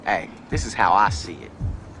Hey, this is how I see it.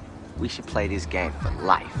 We should play this game for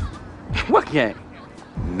life. What game?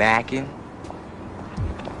 Macking.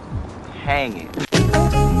 Hanging.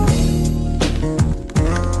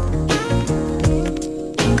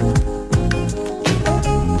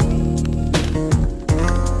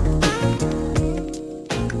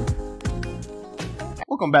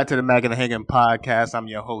 Welcome back to the Mac and the Hanging podcast. I'm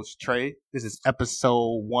your host, Trey. This is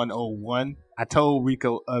episode 101. I told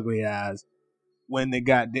Rico ugly ass when the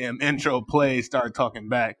goddamn intro played, started talking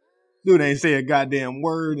back. Dude ain't say a goddamn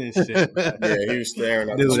word and shit. Yeah, he was staring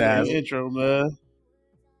at the intro, man.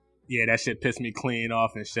 Yeah, that shit pissed me clean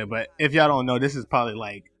off and shit. But if y'all don't know, this is probably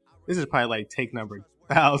like take number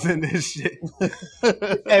 1,000 and shit.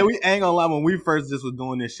 Hey, we ain't gonna lie, when we first just was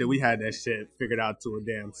doing this shit, we had that shit figured out to a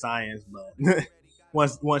damn science, but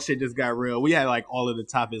once shit just got real, we had like all of the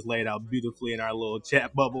topics laid out beautifully in our little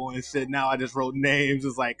chat bubble and shit. Now I just wrote names.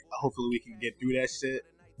 It's like, hopefully we can get through that shit.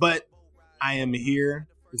 But I am here.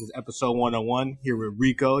 This is episode 101 here with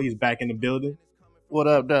Rico. He's back in the building. What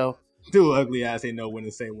up, though? Dude, ugly ass ain't know when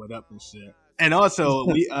to say what up and shit. And also,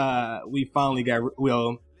 we finally got,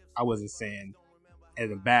 well, I wasn't saying in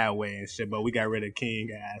a bad way and shit, but we got rid of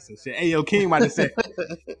King ass and shit. Hey, yo, King might have said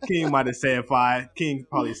five. King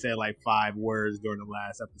probably said like 5 words during the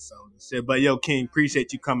last episode and shit. But yo, King,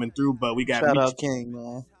 appreciate you coming through. But we got shout out King,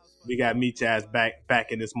 man. We got Meech ass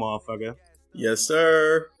back in this motherfucker. Yes,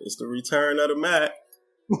 sir. It's the return of the Mac.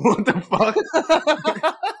 What the fuck?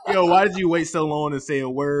 Yo, why did you wait so long to say a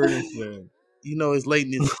word and shit? You know his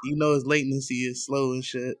latency is slow and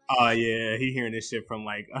shit. Oh yeah, he hearing this shit from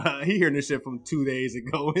 2 days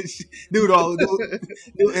ago and shit. Dude,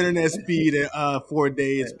 new internet speed at 4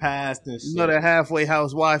 days past and shit. You know that halfway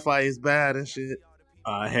house Wi-Fi is bad and shit.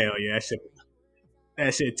 Hell yeah,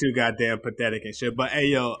 that shit too goddamn pathetic and shit. But hey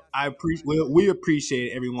yo, we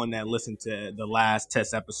appreciate everyone that listened to the last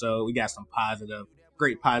test episode. We got some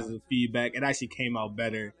great positive feedback. It actually came out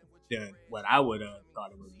better than what I would have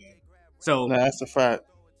thought it would be. So that's a fact.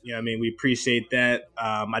 Yeah, I mean, we appreciate that.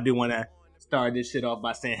 I do want to start this shit off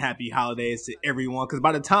by saying happy holidays to everyone, because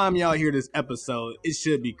by the time y'all hear this episode, it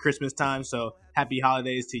should be Christmas time. So happy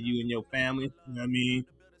holidays to you and your family. You know what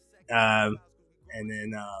I mean?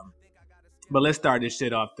 But let's start this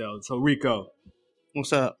shit off though. So Rico,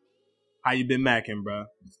 what's up? How you been macking, bro?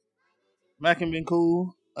 Macking been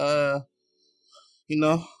cool. You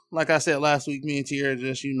know, like I said last week, me and Tierra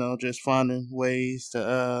just finding ways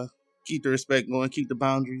to keep the respect going, keep the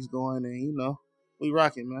boundaries going, and we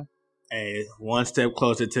rocking, man. Hey, one step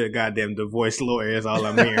closer to the goddamn divorce lawyer is all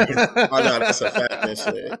I'm hearing. Oh no, that's a fact and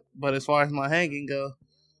shit. But as far as my hanging go,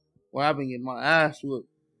 well, I've been getting my ass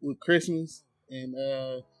with Christmas, and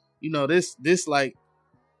this like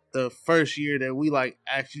the first year that we like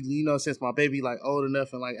actually, since my baby like old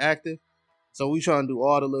enough and like active, so we trying to do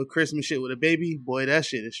all the little Christmas shit with a baby. Boy, that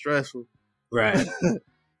shit is stressful. Right.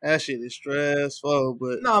 That shit is stressful,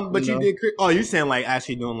 but you did. Oh, you saying like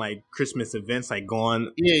actually doing like Christmas events, like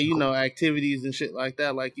going? Yeah, activities and shit like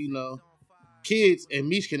that. Like kids, and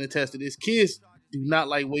Mish can attest to this. Kids do not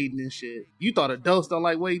like waiting and shit. You thought adults don't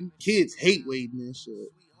like waiting? Kids hate waiting and shit.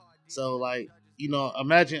 So like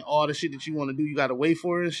imagine all the shit that you want to do, you got to wait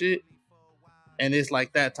for and shit. And it's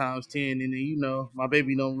like that times 10, and then my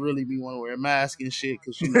baby don't really be want to wear a mask and shit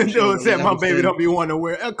because my baby don't be want to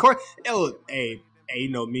wear. Of course, hey, you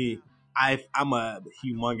know me. I'm a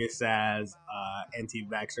humongous ass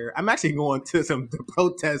anti-vaxxer. I'm actually going to some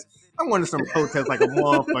protests. I'm going to some protests like a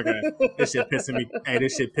motherfucker. This shit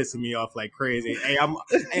pissing me off like crazy. Hey,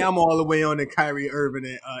 I'm all the way on the Kyrie Irving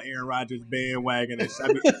and Aaron Rodgers bandwagon.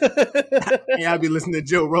 And I be listening to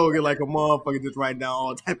Joe Rogan like a motherfucker, just writing down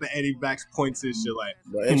all type of anti-vax points and shit. Like,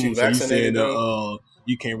 anti-vaccinated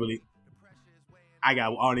you can't really. I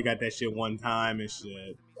only got that shit one time and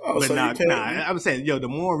shit. Oh, but so I'm saying, yo, the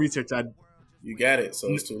more research you got it, so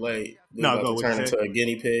it's too late. You're about to turn into a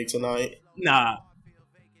guinea pig tonight. Nah.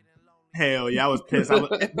 Hell yeah, I was pissed.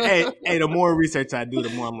 Hey, the more research I do, the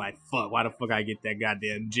more I'm like, fuck, why the fuck I get that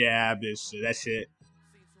goddamn jab and shit? That shit.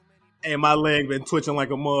 Hey, my leg been twitching like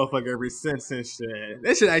a motherfucker ever since and shit.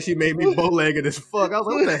 That shit actually made me bow-legged as fuck. I was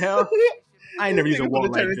like, what the hell? I ain't never used to walk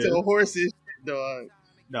like this. Into a horse and shit, dog.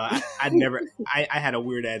 No, I never. I had a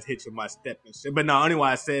weird ass hitch in my step and shit. But no, only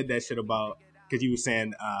why I said that shit about because you were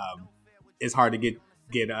saying it's hard to get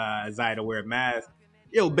Zaya to wear a mask.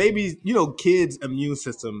 Yo, babies, kids' immune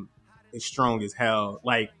system is strong as hell.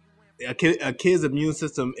 Like a kid's immune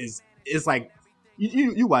system is like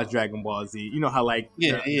you watch Dragon Ball Z. You know how like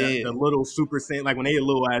the little Super Saiyan, like when they a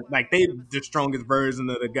little ass, like they the strongest version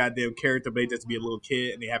of the goddamn character, but they just be a little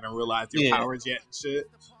kid and they haven't realized their powers yet and shit.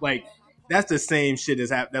 Like that's the same shit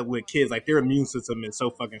that with kids. Like their immune system is so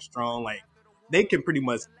fucking strong. Like they can pretty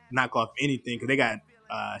much knock off anything because they got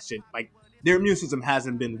shit like their immune system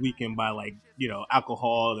hasn't been weakened by like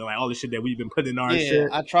alcohol and like all the shit that we've been putting in our shit.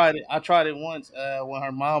 I tried it once when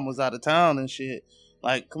her mom was out of town and shit.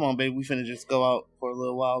 Like, come on, baby, we finna just go out for a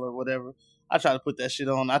little while or whatever. I tried to put that shit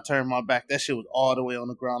on. I turned my back. That shit was all the way on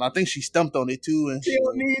the ground. I think she stumped on it too. And she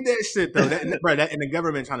don't need that shit though. And the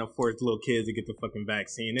government trying to force little kids to get the fucking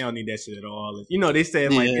vaccine. They don't need that shit at all. They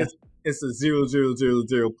said like it's a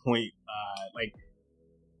 0.000 point. Like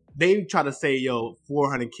they try to say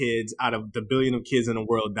 400 kids out of the billion of kids in the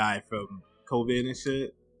world died from COVID and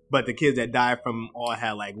shit. But the kids that died from all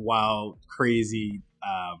had like wild, crazy,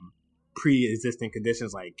 pre-existing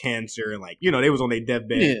conditions like cancer and like they was on their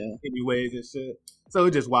deathbed anyways and shit. So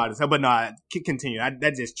it just wild as hell. But no, continue.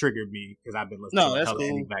 That just triggered me because I've been listening to hella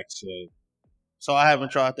anti-vax shit. So I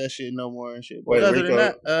haven't tried that shit no more and shit. But wait, other Rico, than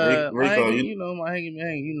that, Rico, my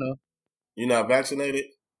hanging. You not vaccinated?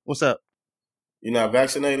 What's up? You not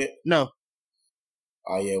vaccinated? No.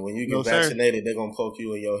 Oh yeah, when you get vaccinated, they're gonna poke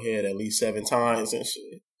you in your head at least 7 times and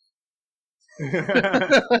shit.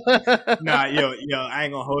 Nah, I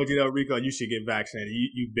ain't gonna hold you though, Rico. You should get vaccinated.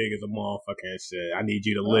 You big as a motherfucker and shit. I need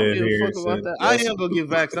you to live here. About that. I am gonna get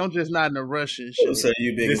vaccinated. I'm just not in a rush and shit. So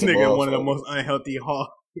you big this as nigga one of the most unhealthy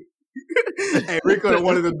hogs. Hey, Rico,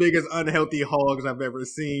 one of the biggest unhealthy hogs I've ever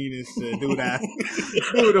seen and shit.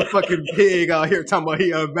 Dude, a fucking pig out here talking about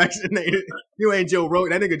he unvaccinated. You ain't Joe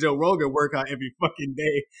Rogan. That nigga Joe Rogan work out every fucking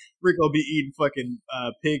day. Rico be eating fucking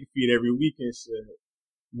pig feet every week and shit.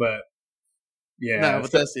 But yeah, nah,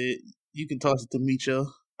 but that's it. You can toss it to Micho.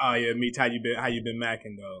 Oh yeah, Meech, how you been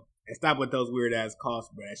macking though? And stop with those weird ass coughs,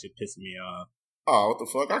 bro. That shit piss me off. Oh, what the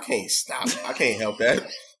fuck? I can't stop. I can't help that.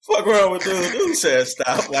 Fuck wrong with dude. Dude said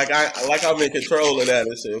stop. Like I'm in control of that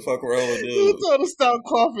and shit. Fuck wrong with dude. You told him stop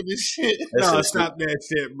coughing this shit. No, stop that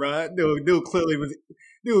shit, bro. Dude clearly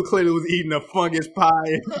was eating a fungus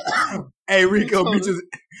pie. Hey Rico, Meech was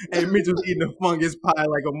eating a fungus pie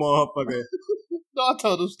like a motherfucker. No, I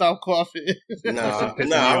told him stop coughing. Nah,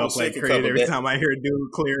 I was sick a couple every time I hear a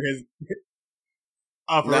dude clear his.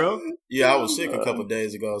 Oh, for real? Yeah, I was sick a couple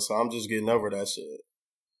days ago, so I'm just getting over that shit.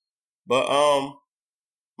 But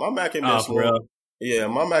my Mac ain't been smooth. Real? Yeah,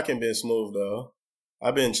 my Mac ain't been smooth though.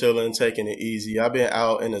 I've been chilling, taking it easy. I've been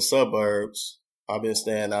out in the suburbs. I've been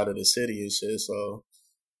staying out of the city and shit. So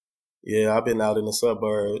yeah, I've been out in the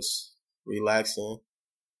suburbs, relaxing.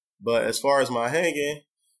 But as far as my hanging,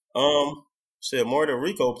 shit, more than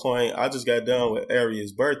Rico point, I just got done with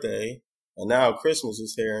Aria's birthday, and now Christmas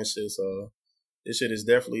is here and shit. So this shit is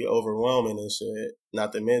definitely overwhelming and shit.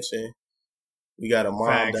 Not to mention, we got a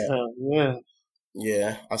mom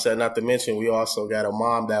Yeah, I said not to mention, we also got a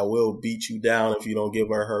mom that will beat you down if you don't give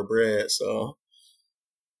her bread. So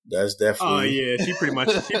that's definitely. Oh yeah, she pretty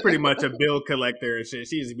much a bill collector and shit.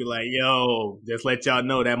 She used to be like, "Yo, just let y'all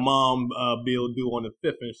know that mom bill due on the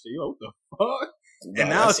 5th and shit." Yo, what the fuck? And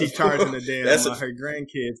now she's charging the damn her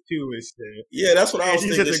grandkids too and shit. Yeah, that's what I was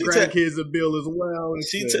thinking. She sent the grandkids a bill as well. And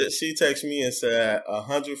she texted me and said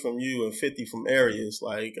 100 from you and 50 from Arias.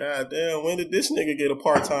 Like, god damn, when did this nigga get a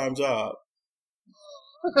part-time job?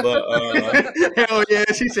 But hell yeah,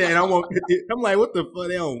 she saying I want 50. I'm like, what the fuck?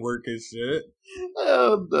 They don't work and shit.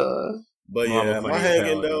 Hell duh. But yeah, my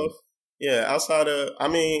hanging though. Yeah, outside of, I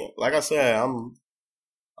mean, like I said, I'm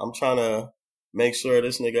trying to make sure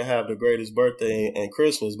this nigga have the greatest birthday and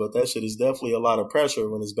Christmas, but that shit is definitely a lot of pressure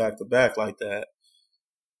when it's back to back like that.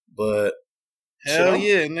 But hell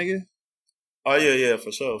yeah, nigga. Oh yeah,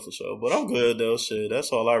 for sure. But I'm good though. Shit,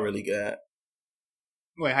 that's all I really got.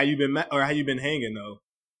 Wait, how you been hanging though?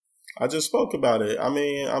 I just spoke about it. I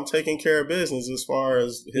mean, I'm taking care of business as far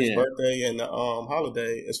as his birthday and the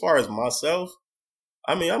holiday. As far as myself,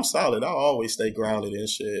 I mean, I'm solid. I always stay grounded and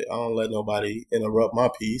shit. I don't let nobody interrupt my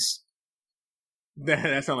peace.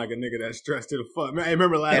 That sound like a nigga that's stressed to the fuck. Man, I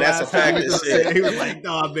remember last time he was like,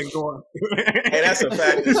 "No, I've been going." Hey, that's a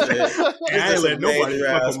fact and shit. And I ain't let nobody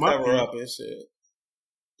fuck with my cover up and shit.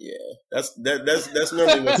 Yeah, that's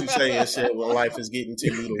normally what you say and shit when life is getting to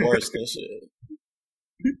you the worst and shit.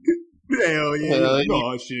 Hell yeah!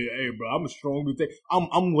 Oh shit! Hey, bro, I'm a strong dude.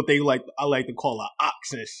 I'm what I like to call an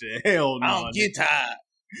ox and shit. Hell no! I don't get tired.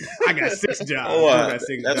 I got 6 jobs.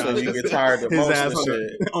 That's when you get tired the most and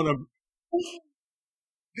shit.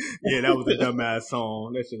 Yeah, that was a dumbass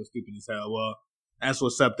song. That shit was stupid as hell. Well, that's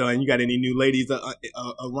what's up though. And you got any new ladies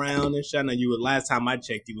around and shit? I know you were last time I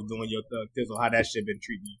checked. You was doing your thug thizzle. How that shit been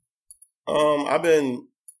treating you?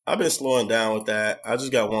 I've been slowing down with that. I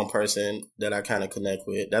just got one person that I kind of connect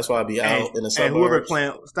with. That's why I be out in the suburbs. And whoever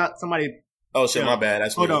playing, stop somebody. Oh shit, my bad.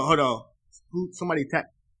 That's hold on. Somebody tap.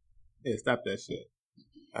 Yeah, stop that shit.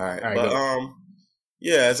 All right, but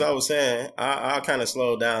yeah, as I was saying, I kind of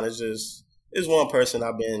slowed down. It's one person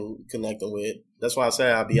I've been connecting with. That's why I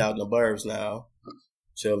say I'll be out in the burbs now,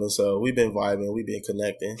 chilling. So we've been vibing, we've been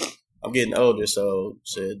connecting. I'm getting older, so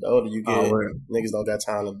shit. The older you get, niggas don't got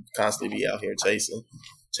time to constantly be out here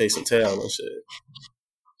chasing tail and shit.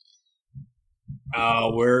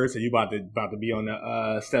 Word. So you about to be on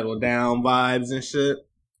the settle down vibes and shit?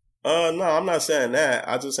 No, I'm not saying that.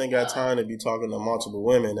 I just ain't got time to be talking to multiple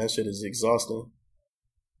women. That shit is exhausting.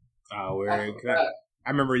 Word. I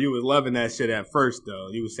remember you was loving that shit at first, though.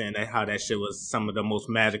 You was saying that how that shit was some of the most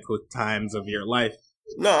magical times of your life.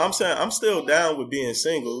 No, I'm saying I'm still down with being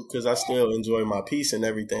single because I still enjoy my peace and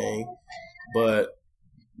everything. But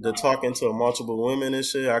the talking to multiple women and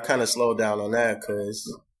shit, I kind of slowed down on that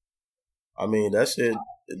because, I mean, that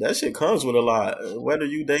shit comes with a lot. Whether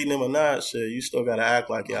you dating them or not, shit, you still gotta act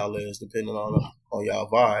like y'all is depending on y'all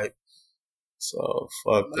vibe. So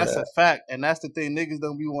fuck that's a fact, and that's the thing niggas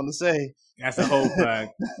don't be want to say. That's a whole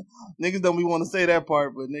fact. Niggas don't be want to say that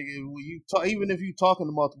part, but nigga, when you talk, even if you talking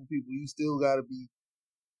to multiple people, you still gotta be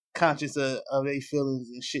conscious of their feelings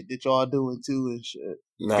and shit that y'all doing too and shit.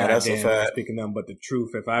 Nah, that's a fact. Speaking nothing but the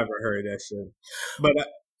truth, if I ever heard that shit. But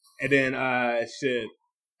and then shit.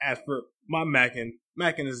 As for my Mackin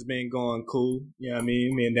has been going cool. You know what I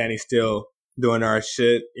mean? Me and Danny still doing our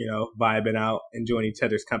shit. You know, vibing out, enjoying each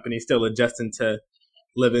other's company, still adjusting to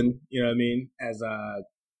living. You know what I mean? As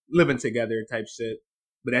living together type shit.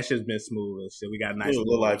 But that shit's been smooth and shit. We got a nice. It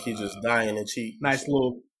look like he just dying and cheat. Nice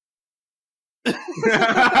little. This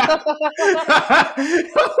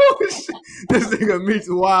nigga Meeks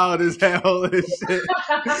wild as hell and shit.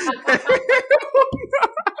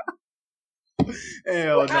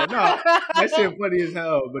 Hell no, that shit funny as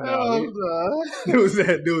hell. But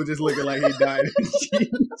dude just looking like he died.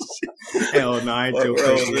 Hell no, I ain't too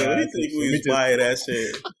crazy. What do you think we was buying that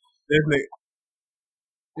shit? This nigga.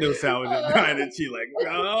 New sour just dying and she like,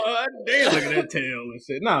 oh damn, look at that tail and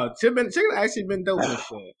shit. No, she actually been dope and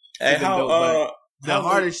shit. Hey, the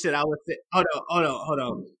hardest shit I would say. Hold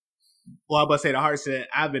on. Well, I'm about to say the hardest shit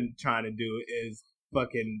I've been trying to do is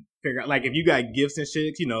fucking figure out, like, if you got gifts and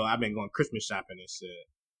shit, you know, I've been going Christmas shopping and shit.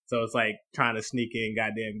 So it's like trying to sneak in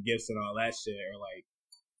goddamn gifts and all that shit, or like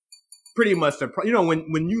pretty much you know,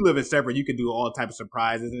 when you live in separate, you can do all types of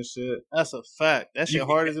surprises and shit. That's a fact. That shit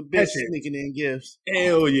hard as a bitch sneaking in gifts.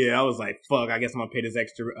 Hell yeah. I was like, fuck, I guess I'm gonna pay this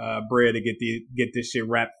extra bread to get this shit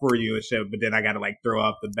wrapped for you and shit, but then I gotta like throw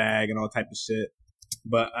off the bag and all type of shit.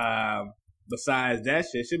 But besides that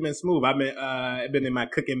shit been smooth. I've been in my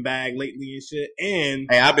cooking bag lately and shit. And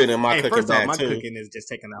hey, I've been in my cooking bag my too. Cooking is just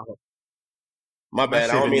taking a whole. My bad.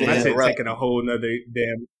 I don't mean to interrupt. Taking a whole nother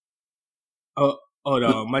damn. Oh, hold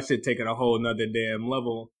on. My shit taking a whole nother damn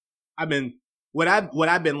level. What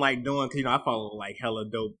I've been like doing, cause you know I follow like hella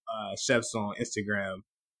dope chefs on Instagram,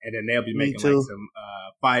 and then they'll be making like some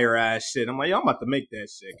fire ass shit. I'm like, yo, I'm about to make that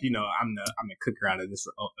shit. You know, I'm the cooker out of this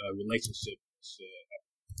relationship shit.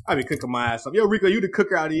 I be cooking my ass off. Yo, Rico, you the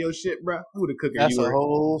cooker out of your shit, bro. Who the cooker? That's a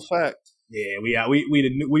whole fact. Yeah,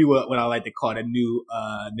 we were what I like to call the new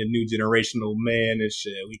generational man and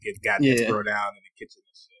shit. We could throw down in the kitchen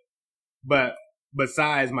and shit. But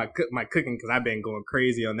besides my cooking, because I've been going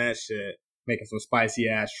crazy on that shit, making some spicy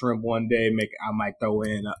ass shrimp one day. I might throw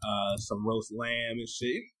in some roast lamb and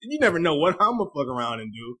shit. You never know what I'm gonna fuck around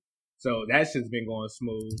and do. So that shit's been going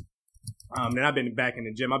smooth. Then I've been back in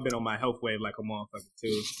the gym. I've been on my health wave like a motherfucker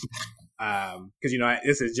too. Cause you know,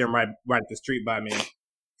 this is gym right up the street by me.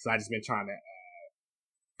 So I just been trying to,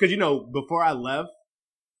 cause you know, before I left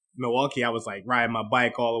Milwaukee, I was like riding my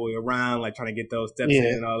bike all the way around, like trying to get those steps in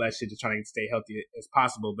and all that shit, just trying to stay healthy as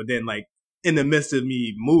possible. But then like in the midst of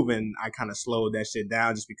me moving, I kind of slowed that shit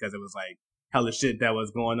down just because it was like hella shit that was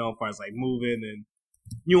going on as far as like moving, and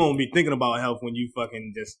you won't be thinking about health when you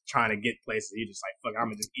fucking just trying to get places. You just like, fuck, I'm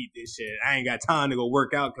gonna just eat this shit. I ain't got time to go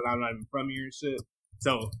work out because I'm not even from here and shit.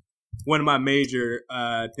 So one of my major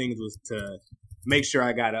things was to make sure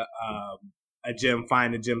I got a gym,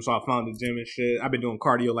 find a gym. So I found the gym and shit. I've been doing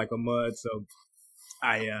cardio like a mud. So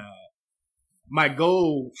my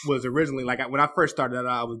goal was originally, like, when I first started out,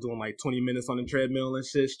 I was doing like 20 minutes on the treadmill and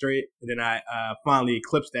shit straight. And then I finally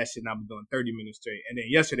eclipsed that shit and I've been doing 30 minutes straight. And then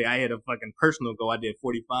yesterday I had a fucking personal goal. I did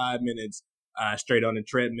 45 minutes straight on the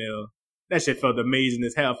treadmill. That shit felt amazing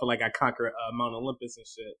as hell. I felt like I conquered Mount Olympus and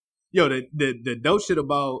shit. Yo, the dope shit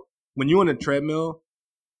about when you're on a treadmill,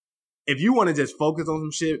 if you want to just focus on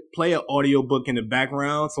some shit, play an audio book in the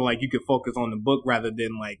background so like you can focus on the book rather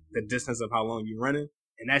than like the distance of how long you're running.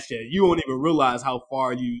 And that shit, you won't even realize how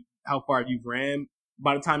far you've ran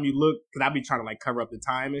by the time you look, because I be trying to like cover up the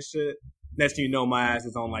time and shit. next thing you know, my ass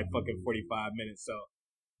is on like fucking 45 minutes. So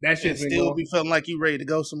that shit still be feeling like you ready to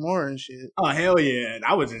go some more and shit. Oh hell yeah! And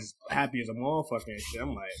I was just happy as a motherfucker and shit.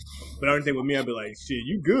 I'm like, but the only thing with me, I'd be like, shit,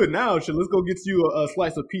 you good now? Shit, let's go get you a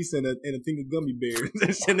slice of pizza and a thing of gummy bears.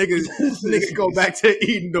 And shit, niggas go back to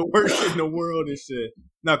eating the worst shit in the world and shit.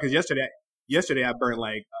 No, because yesterday I burnt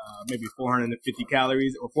like maybe 450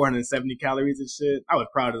 calories or 470 calories and shit. I was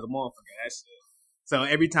proud of the motherfucker that shit. So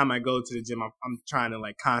every time I go to the gym, I'm trying to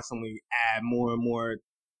like constantly add more and more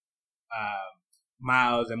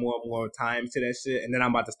miles and more time to that shit, and then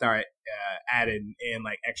I'm about to start adding in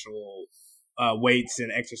like actual weights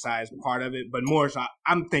and exercise part of it. But more so,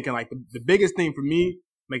 I'm thinking like the biggest thing for me,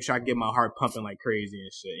 make sure I get my heart pumping like crazy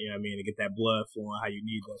and shit. You know what I mean? To get that blood flowing how you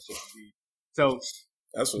need that shit to be. So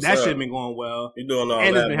that shit been going well. You're doing all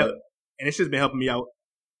and that, and it's just been helping me out.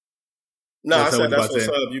 No, I said that's what's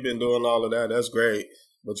up. You've been doing all of that. That's great.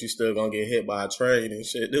 But you still gonna get hit by a train and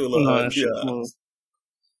shit. Do a little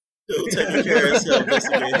Dude, take care of yourself. Just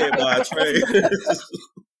to get hit by a train.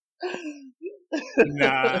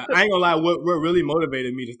 Nah, I ain't gonna lie. What really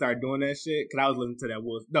motivated me to start doing that shit? Because I was listening to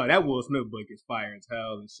that Will Smith book is fire as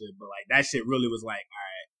hell and shit. But like that shit really was like, all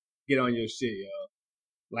right, get on your shit, yo.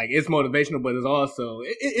 Like it's motivational, but it's also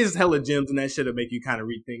it's hella gems and that shit to make you kind of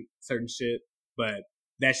rethink certain shit. But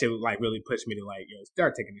that shit like really pushed me to like, yo,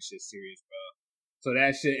 start taking this shit serious, bro. So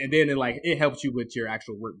that shit, and then it helps you with your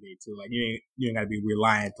actual work day too. Like you ain't gotta be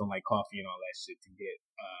reliant on like coffee and all that shit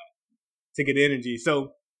to get energy.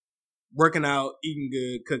 So working out, eating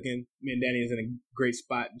good, cooking. Me and Danny is in a great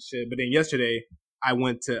spot and shit. But then yesterday I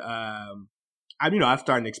went to I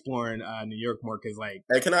started exploring New York more because like,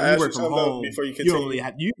 hey, can I ask you something before you continue? You don't really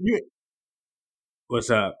have you.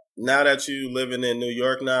 What's up? Now that you living in New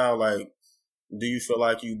York now, like, do you feel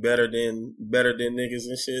like you better than niggas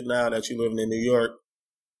and shit now that you living in New York?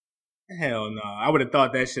 Hell no. I would have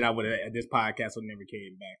thought that shit. This podcast would never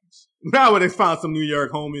came back. I would have found some New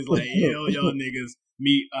York homies like, yo, y'all niggas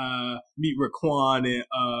meet Raekwon and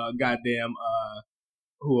goddamn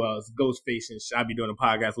who else? Ghostface and shit. I be doing a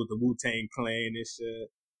podcast with the Wu-Tang Clan and shit.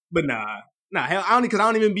 But nah, hell, I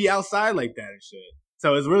don't even be outside like that and shit.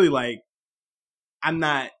 So it's really like I'm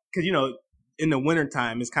not, because in the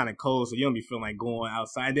wintertime, it's kind of cold, so you don't be feeling like going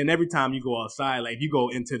outside. And then every time you go outside, like, if you go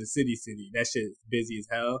into the city, that shit is busy as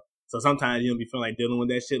hell. So sometimes you don't be feeling like dealing with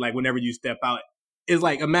that shit. Like, whenever you step out, it's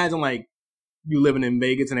like, imagine, like, you living in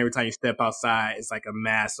Vegas, and every time you step outside, it's like a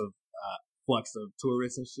massive flux of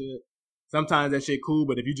tourists and shit. Sometimes that shit cool,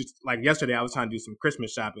 but if you just, like, yesterday, I was trying to do some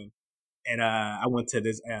Christmas shopping, and I went to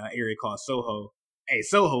this area called Soho. Hey,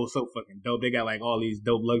 Soho's so fucking dope. They got, like, all these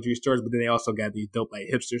dope luxury stores, but then they also got these dope, like,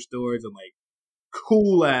 hipster stores and, like,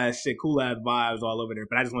 cool ass shit, cool ass vibes all over there.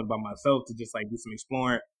 But I just went by myself to just like do some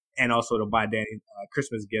exploring and also to buy Danny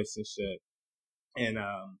Christmas gifts and shit. And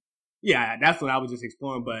yeah, that's what I was just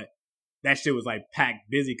exploring. But that shit was like packed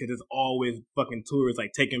busy because there's always fucking tourists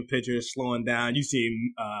like taking pictures, slowing down. You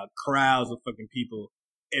see crowds of fucking people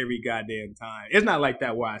every goddamn time. It's not like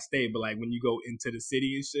that where I stay, but like when you go into the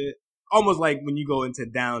city and shit, almost like when you go into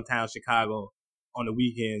downtown Chicago on the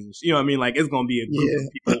weekends, you know what I mean? Like, it's gonna be a group of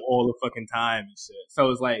people all the fucking time and shit.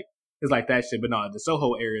 So it's like that shit. But no, the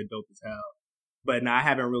Soho area dope as hell. But no, I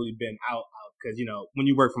haven't really been out because, when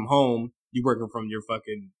you work from home, you working from your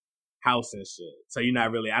fucking house and shit. So you're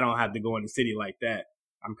not really, I don't have to go in the city like that.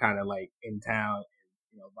 I'm kind of like in town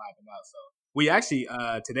and, vibing out. So we actually,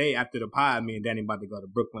 today after the pod, me and Danny about to go to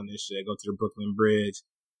Brooklyn and shit, go to the Brooklyn Bridge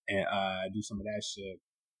and, do some of that shit.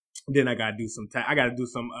 Then I gotta do some. I gotta do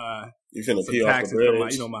some. You finna pee off the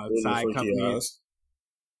bridge? My side company.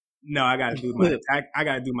 No, I gotta do my I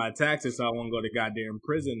gotta do my taxes, so I won't go to goddamn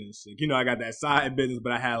prison and shit. I got that side business,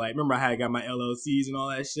 but I got my LLCs and all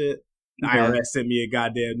that shit. The IRS sent me a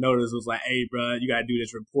goddamn notice. Was like, hey, bro, you gotta do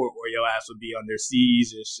this report, or your ass will be under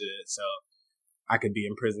siege and shit. So I could be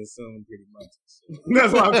in prison soon, pretty much.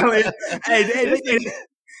 That's what I'm telling you.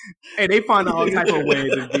 Hey, they find all type of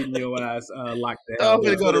ways of getting your ass locked down. I'm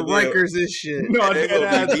gonna go to Rikers and shit. No, I'm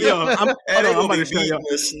about to show you.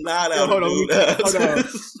 Hold on.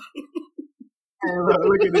 Hey,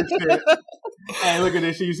 look at this shit. Hey, look at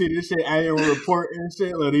this shit. You see this shit? Annual report and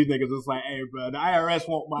shit. Look, these niggas is like, hey, bro, the IRS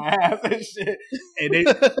want my ass and shit. And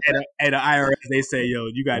the IRS, they say, yo,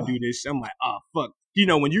 you gotta do this shit. I'm like, oh, fuck.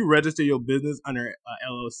 When you register your business under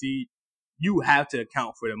LLC, you have to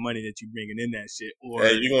account for the money that you bringing in that shit. Or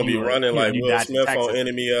hey, you're gonna be running like Will Smith on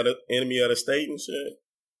Enemy of the State and shit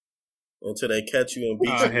until they catch you and beat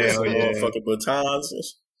you with some motherfucking batons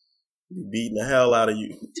and beating the hell out of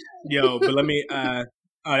you. Yo, but let me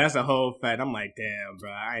Oh, that's a whole fact. I'm like, damn,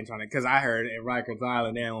 bro. I ain't trying to, because I heard in Rikers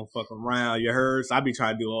Island they don't fuck around. You heard? So I be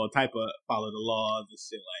trying to do all type of follow the laws and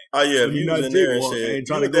shit. Like, oh yeah, if you was in there and shit,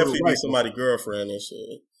 you would definitely be somebody's girlfriend and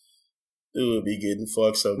shit. Dude would be getting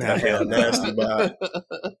fucked so goddamn nasty by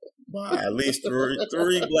at least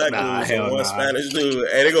three black dudes and one Spanish dude,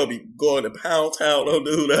 and they gonna be going to Pound Town. Don't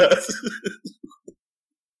do that.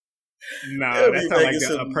 Nah, that sounds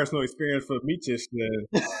like a personal experience for me, just.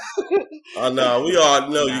 Oh no, we all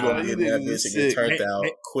know you gonna get that bitch and get turned out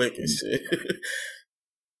quick and shit.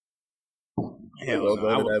 Hell no,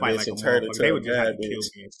 I would fight like a motherfucker. They would just have to kill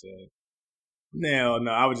me and shit. No,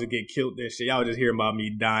 I would just get killed and shit. Y'all would just hear about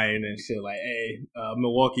me dying and shit. Like, hey,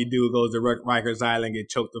 Milwaukee dude goes to Rikers Island, get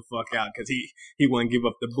choked the fuck out because he wouldn't give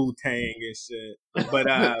up the Wu-Tang and shit. But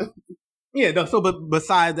yeah, no, so but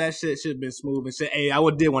besides that shit have been smooth and shit. Hey, I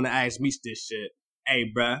did want to ask Meech this shit. Hey,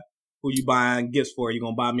 bruh, who you buying gifts for? You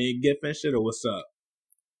gonna buy me a gift and shit, or what's up?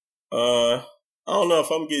 I don't know if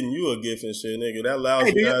I'm getting you a gift and shit, nigga. That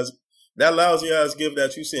lousy ass gift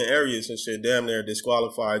that you sent Arius and shit damn near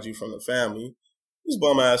disqualified you from the family. This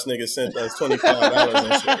bum ass nigga sent us $25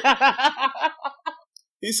 and shit.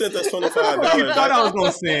 He sent us $25. You thought I was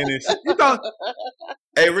gonna send this shit. You thought.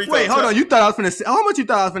 Hey, Rico. Wait, hold on. You thought I was finna say, how much you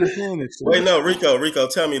thought I was finna send this shit? Wait, no, Rico,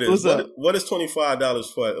 tell me this. What is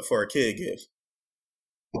 $25 for a kid gift?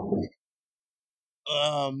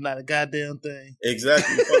 Not a goddamn thing.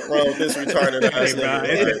 Exactly. Fuck wrong with this retarded ass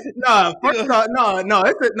nigga.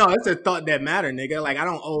 It's a thought that matter, nigga. Like, I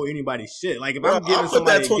don't owe anybody shit. Like, if I'm giving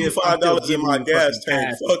somebody that $25 in my gas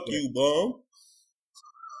tank, fuck you, bum.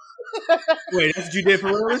 Wait, that's what you did for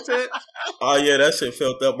real with it? Oh yeah, that shit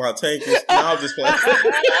filled up my tank. No, I'm just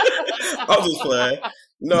playing.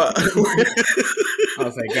 No, I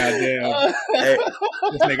was like, goddamn, hey,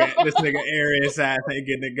 this nigga Arius ass ain't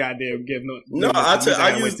getting a goddamn gift.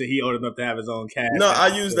 I used he old enough to have his own cash. No, I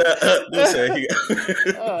used that.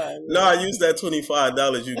 I used that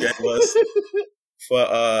 $25 you gave us for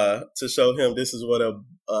to show him this is what a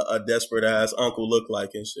desperate ass uncle look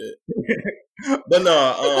like and shit. But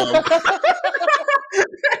no,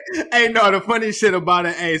 hey, no, the funny shit about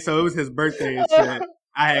it, hey, so it was his birthday and shit.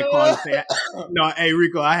 I had called to say, no, hey,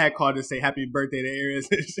 Rico, I had called to say happy birthday to Arius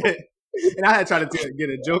and shit. And I had tried to get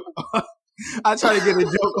a joke off. I tried to get a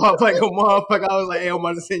joke off like a motherfucker. I was like, hey, I'm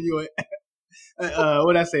about to send you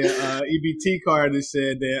what'd I say, EBT card and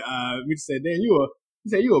shit. Then, we said, damn, you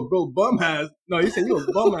a broke bum ass. No, you said you a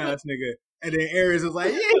bum ass nigga. And then Arius was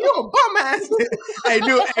like, yeah, you a bum ass nigga. Hey,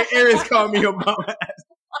 dude, Arius called me a bum ass.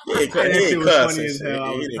 He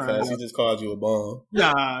just called you a bum.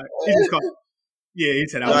 Nah, he just called. Yeah, he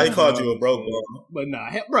said. He called you a broke bum. But nah,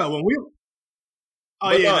 bro, when we.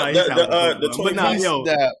 The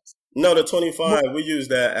 25. We used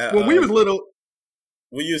that at, when we was little.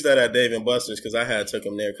 We used that at Dave and Buster's because I had took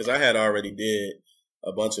him there because I had already did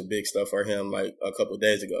a bunch of big stuff for him like a couple of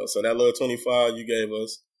days ago. So that little 25 you gave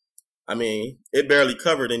us, I mean, it barely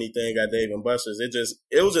covered anything at Dave and Buster's.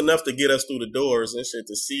 It was enough to get us through the doors and shit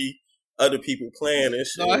to see other people playing and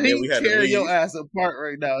shit. No, he tearing your ass apart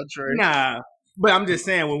right now, Trey. Nah. But I'm just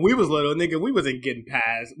saying, when we was little, nigga, we wasn't getting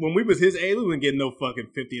past. When we was his age, we wasn't getting no fucking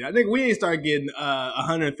 $50. I think we ain't started getting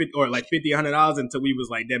 $150 or like $100 until we was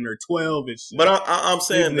like damn near 12 and shit. But I'm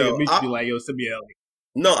saying though, be like, yo,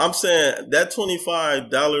 no, I'm saying that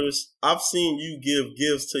 $25. I've seen you give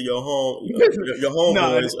gifts to your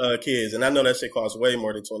homeboys' kids, and I know that shit costs way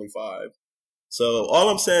more than $25. So all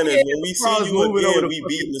I'm saying is, when we see you again, we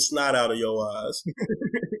beating the snot out of your eyes.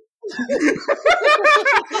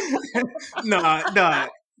 Nah.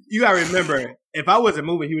 You gotta remember, if I wasn't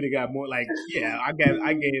moving, he would have got more. Like, yeah, I gave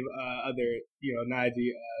other,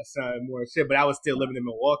 Najee son more shit, but I was still living in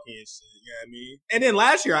Milwaukee and shit. You know what I mean? And then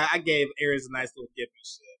last year, I gave Arius a nice little gift and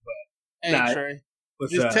shit. But hey, Trey,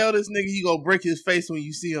 just tell this nigga you gonna break his face when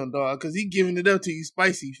you see him, dog, because he giving it up to you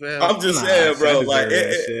spicy, fam. I'm just saying, bro. Like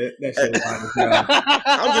that shit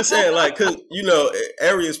I'm just saying, like, because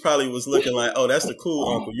Arius probably was looking like, oh, that's the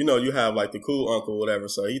cool uncle. You have like the cool uncle, whatever.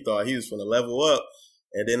 So he thought he was gonna level up,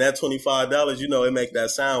 and then that $25, it make that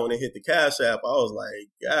sound when it hit the Cash App. I was like,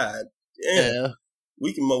 God damn. Yeah.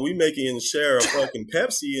 We making share a fucking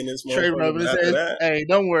Pepsi in this motherfucker after that. Hey,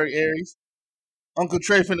 don't worry, Aries. Uncle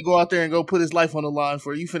Trey finna go out there and go put his life on the line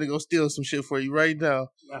for you. Finna go steal some shit for you right now.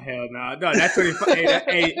 Hell no. No, that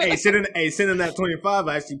 25. Sending that 25.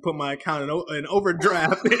 I actually put my account in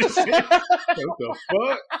overdraft and shit. What the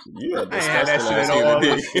fuck? You I ain't had that shit at all. I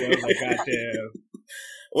was like, goddamn.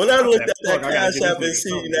 When I looked at that Cash App and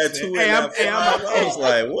seen that $2.5, I was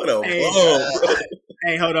like, what a blow.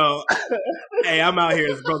 Hey, hold on. Hey, I'm out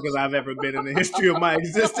here as broke as I've ever been in the history of my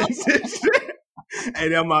existence.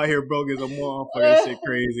 And I'm out here broke as a motherfucker. That shit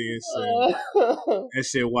crazy and shit. That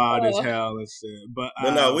shit wild as hell and shit. But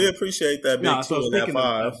no, we appreciate that big so 2 and that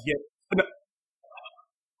 5.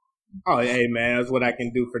 Oh, hey man, that's what I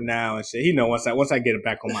can do for now and shit. Once I get it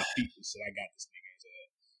back on my feet and shit, I got this nigga.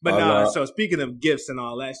 But so speaking of gifts and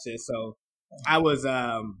all that shit, so I was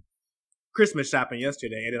Christmas shopping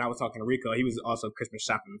yesterday, and then I was talking to Rico. He was also Christmas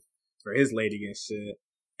shopping for his lady and shit.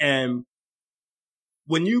 And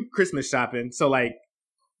when you Christmas shopping, so like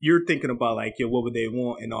you're thinking about like, yo, what would they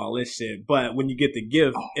want and all this shit. But when you get the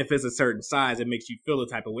gift, if it's a certain size, it makes you feel the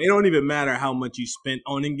type of way. It don't even matter how much you spent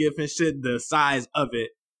on a gift and shit. The size of it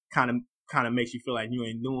kind of makes you feel like you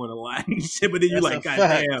ain't doing a lot and shit. But then you're like, God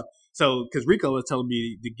damn. So, because Rico was telling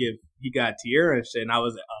me the gift he got Tierra and shit, and I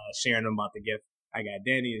was sharing him about the gift I got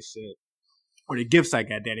Danny and shit, or the gifts I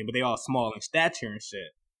got Danny, but they all small in stature and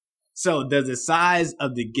shit. So, does the size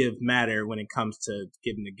of the gift matter when it comes to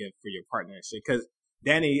getting a gift for your partner and shit? Because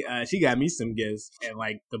Danny, she got me some gifts, and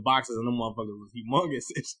like the boxes and the motherfuckers was humongous.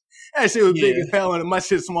 That shit was big as hell, and my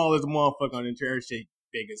shit small as a motherfucker on the chair. Shit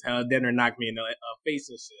big as hell. Dinner knocked me in the face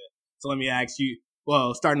and shit. So let me ask you.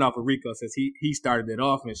 Well, starting off with Rico, since he started it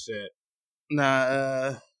off and shit.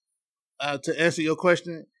 Nah, to answer your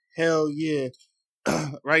question, hell yeah.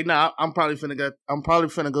 Right now, I'm probably finna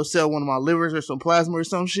go sell one of my livers or some plasma or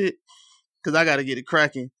some shit, cause I gotta get it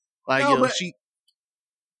cracking. Like I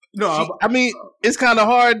mean, it's kind of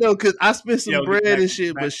hard though, cause I spent some bread and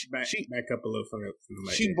shit. But she back up a little from the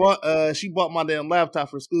mic. She bought my damn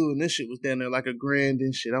laptop for school, and this shit was down there like $1,000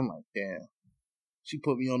 and shit. I'm like, damn. She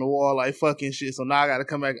put me on the wall like fucking shit. So now I gotta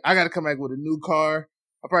come back. I gotta come back with a new car.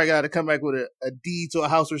 I probably gotta come back with a deed to a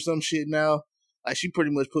house or some shit now. Like she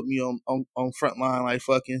pretty much put me on front line like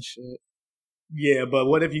fucking shit. Yeah, but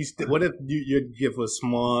what if your gift was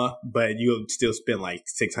small, but you still spent like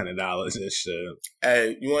 $600 and shit?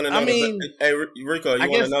 Hey, you want to know? Rico,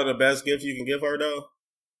 you want to know the best gift you can give her though?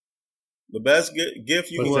 The best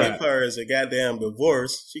gift you can give her is a goddamn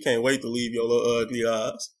divorce. She can't wait to leave your little ugly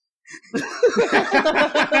ass.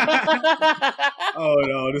 Oh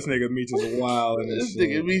no, this nigga Meech is wild and this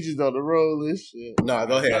nigga Meech is on the roll and shit. Nah,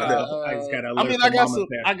 go ahead.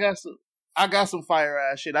 I got some fire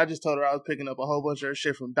ass shit. I just told her I was picking up a whole bunch of her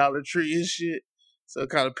shit from Dollar Tree and shit. So it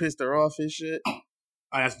kind of pissed her off and shit. Oh,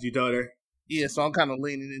 that's what you told her? Yeah, so I'm kind of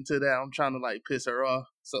leaning into that. I'm trying to like piss her off.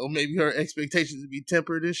 So maybe her expectations would be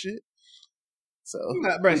tempered and shit. So,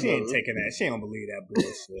 bro, she ain't taking that. She don't believe that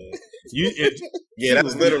bullshit.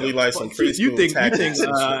 That's literally like some free school tactics.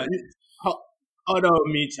 Hold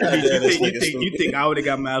on, Meech. You think I would have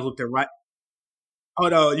got my ass whooped in right?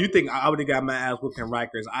 Hold on, you think I would have got my ass whooped in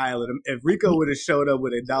Rikers Island if Rico would have showed up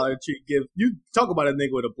with a Dollar Tree gift? You talk about a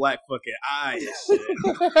nigga with a black fucking eye and shit.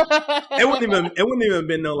 It wouldn't even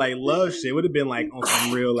been no like love shit. It would have been like on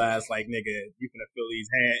some real ass like nigga. You finna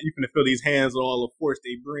feel these hands with all the force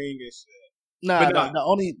they bring and shit.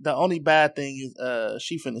 The only bad thing is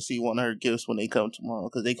she finna see one of her gifts when they come tomorrow,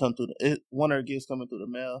 because they come through one of her gifts coming through the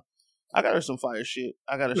mail. I got her some fire shit.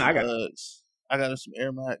 I got her some Uggs. I got her some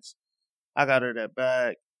Air Max. I got her that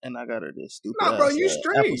bag, and I got her this stupid Apple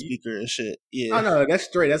speaker and shit. Yeah, I know that's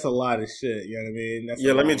straight. That's a lot of shit. You know what I mean?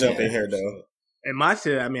 Let me jump in here though. And my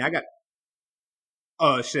shit. I mean, I got.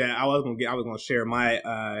 Oh shit! I was gonna share my.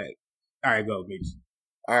 All right, go, Meech.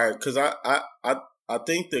 All right, because I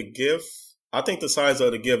think the gift. I think the size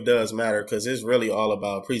of the gift does matter, because it's really all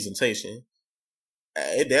about presentation.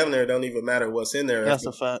 It damn near don't even matter what's in there. That's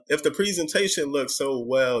a fact. If the presentation looks so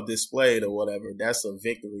well displayed or whatever, that's a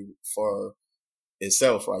victory for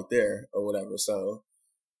itself right there or whatever. So,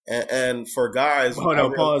 and for guys, hold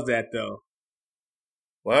on, pause that though.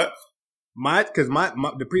 What?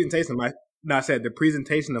 The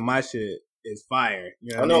presentation of my shit is fire.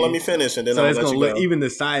 You know let me finish and then so I'll it's let gonna you look, go. even the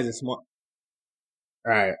size is small.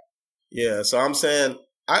 All right. Yeah, so I'm saying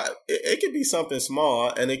it could be something small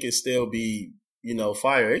and it could still be,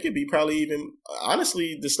 fire. It could be probably even,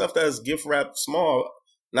 honestly, the stuff that's gift wrapped small,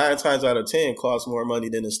 9 times out of 10 costs more money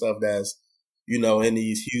than the stuff that's, in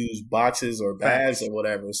these huge boxes or bags or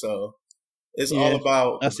whatever. So it's all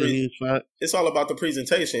about it's all about the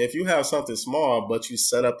presentation. If you have something small but you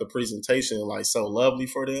set up the presentation like so lovely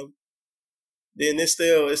for them, then it's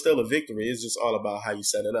still a victory. It's just all about how you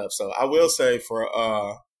set it up. So I will say for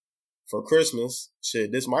Christmas,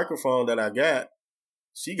 shit, this microphone that I got,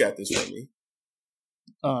 she got this for me.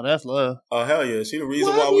 Oh, that's love. Oh, hell yeah. She the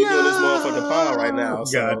reason why we doing this motherfucking pod right now.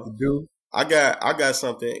 So I got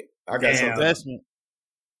something. Investment.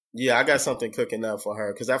 Yeah, I got something cooking up for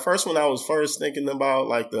her. Because at first, when I was first thinking about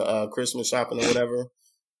like the Christmas shopping or whatever,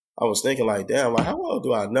 I was thinking like, damn, like how well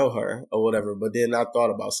do I know her or whatever? But then I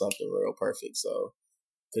thought about something real perfect. So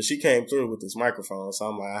Because she came through with this microphone, so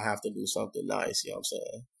I'm like, I have to do something nice. You know what I'm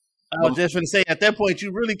saying? I was just going to say, at that point,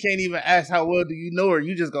 you really can't even ask how well do you know her.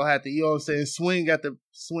 You just going to have to, you know what I'm saying, swing at the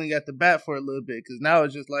bat for a little bit. Because now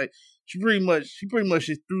it's just like, she pretty much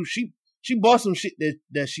just threw, she bought some shit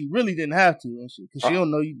that she really didn't have to and shit. Because she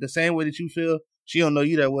don't know you the same way that you feel. She don't know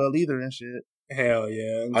you that well either and shit. Hell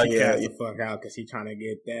yeah. She cast the fuck out because she trying to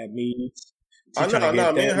get that meat. I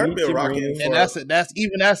know, me and her been rocking. And that's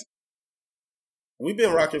we've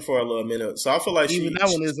been rocking for a little minute, so I feel like even that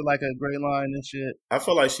one is like a great line and shit. I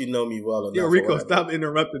feel like she know me well enough. Yo, Rico, stop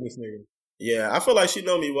interrupting this nigga. Yeah, I feel like she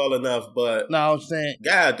know me well enough, but no, I'm saying,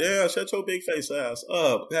 God damn, shut your big face ass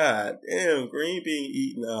up. God damn, green bean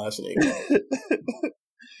eating ass nigga.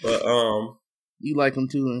 But you like them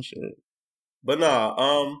too and shit. But nah,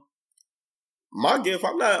 my gift,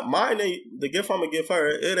 the gift I'm gonna give her,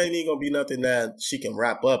 it ain't even gonna be nothing that she can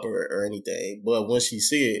wrap up or anything. But when she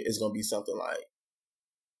see it, it's gonna be something like,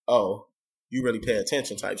 oh, you really pay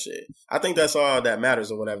attention type shit. I think that's all that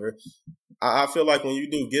matters or whatever. I feel like when you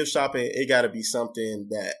do gift shopping, it gotta be something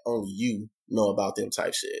that only you know about them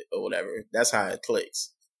type shit or whatever. That's how it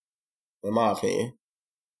clicks, in my opinion.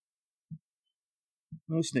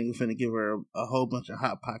 This nigga finna give her a whole bunch of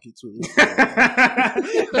Hot Pockets with it.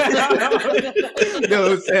 You know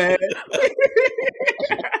what I'm saying?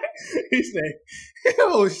 He said,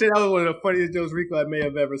 "Oh shit!" That was one of the funniest jokes Rico may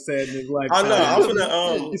have ever said in his life. I know. I'm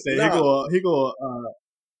finna. He said he go.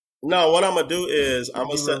 No, what I'm gonna do is I'm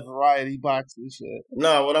gonna set variety box and shit.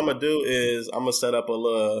 No, what I'm gonna do is I'm gonna set up a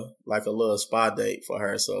little spa date for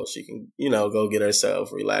her so she can, go get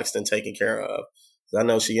herself relaxed and taken care of. I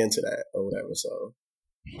know she into that or whatever, so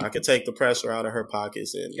I could take the pressure out of her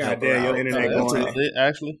pockets and God damn, your internet going lit,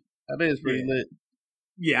 actually. I think it's pretty lit.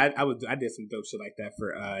 Yeah, I did some dope shit like that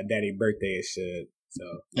for Daddy's birthday and shit.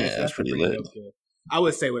 So yeah, that's pretty lit. I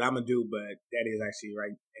would say what I'm gonna do, but Daddy is actually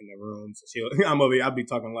right in the room, so I'll be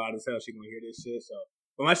talking loud as hell. She gonna hear this shit. So,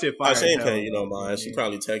 but my shit fire. She ain't paying you no mind. She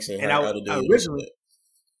probably texting her how to do it. Originally,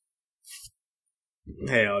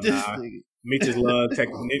 hell nah. Meech's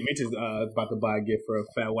about to buy a gift for a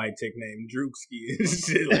fat white chick named Drewski and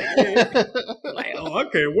shit like oh, I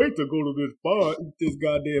can't wait to go to this bar, eat this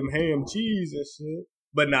goddamn ham cheese and shit.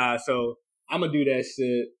 But nah, so I'm gonna do that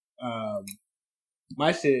shit.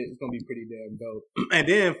 My shit is gonna be pretty damn dope. And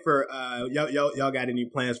then for y'all got any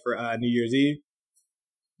plans for New Year's Eve?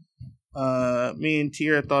 Me and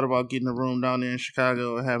Tierra thought about getting a room down there in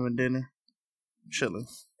Chicago and having dinner, chilling.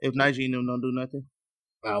 If Nigel and them don't do nothing.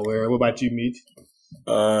 What about you, Meech?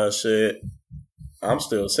 Shit. I'm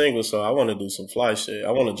still single, so I want to do some fly shit.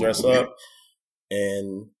 I want to dress up,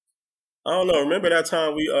 and I don't know. Remember that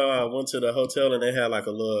time we went to the hotel and they had like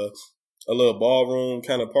a little ballroom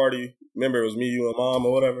kind of party? Remember it was me, you, and Mom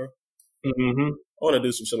or whatever. Mm-hmm. I want to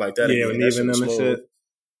do some shit like that. Yeah, again. even them and shit.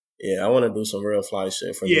 Yeah, I want to do some real fly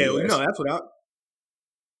shit for you.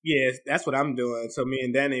 That's what I'm doing. So me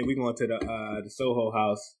and Danny, we going to the Soho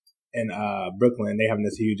House in Brooklyn. They having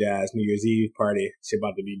this huge ass New Year's Eve party. Shit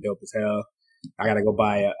about to be dope as hell. I gotta go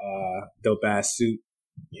buy a dope ass suit.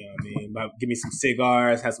 You know what I mean? Give me some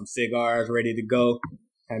cigars. Have some cigars ready to go.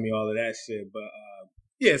 Have me all of that shit. But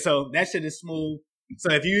yeah, so that shit is smooth. So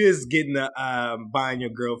if you is getting buying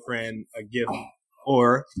your girlfriend a gift,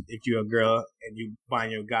 or if you're a girl and you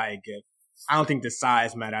buying your guy a gift, I don't think the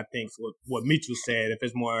size matter. I think what Mitchell said. If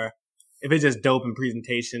it's just dope in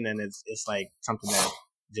presentation and it's like something that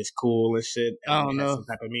just cool and shit. I don't know. Some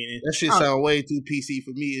type of meaning. That shit sound way too PC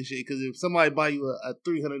for me and shit. Because if somebody buy you a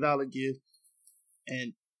 $300 gift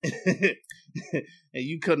and and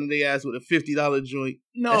you cut in their ass with a $50 joint,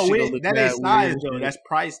 no, that ain't size though. That's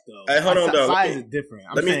price though. Hey, hold on, though. Size is different.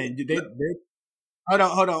 I'm saying hold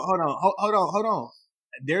on.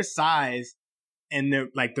 Their size and they're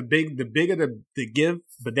like the bigger the gift,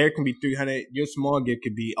 but there can be $300. Your small gift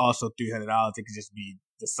could be also $300. It could just be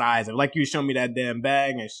the size of, like you showed me that damn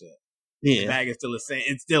bag and shit. Yeah, the bag is still the same.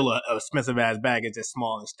 It's still a expensive ass bag. It's just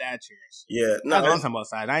small in stature. Yeah, no, I'm talking about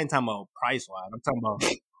size. I ain't talking about price wise. I'm talking about.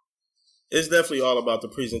 It's definitely all about the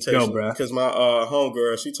presentation. Because my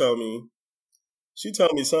homegirl, she told me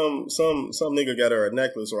some nigga got her a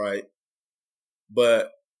necklace, right?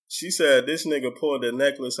 But she said this nigga pulled the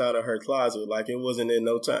necklace out of her closet like it wasn't in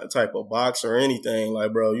no type of box or anything.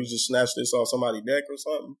 Like, bro, you just snatched this off somebody's neck or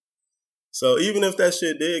something. So even if that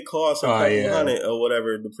shit did cost a couple $100 or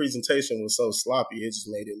whatever, the presentation was so sloppy, it just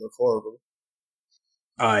made it look horrible.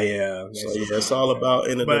 Oh, yeah. So yeah, it's all about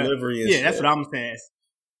in the delivery and shit. That's what I'm saying.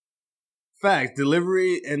 Facts.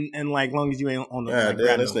 Delivery and like long as you ain't on the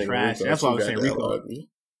trash. That's what I was saying, Rico.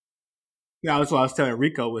 Yeah, that's what I was telling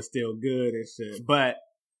Rico was still good and shit. But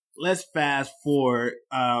let's fast forward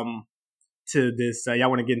to this? Y'all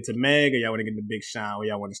want to get into Meg or y'all want to get into Big Sean? Or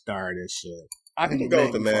y'all want to start this shit? I can go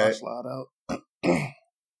with the Meg. Slide out.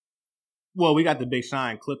 Well, we got the Big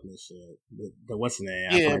Sean clip and shit. The what's the name?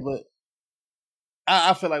 Yeah, but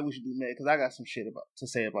I feel like we should do Meg because I got some shit to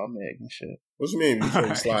say about Meg and shit. What you mean before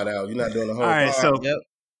you slide out? You're not doing the whole. All right, so yep.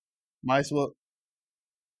 Might as well.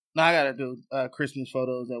 No, I gotta do Christmas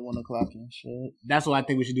photos at 1:00 and shit. That's why I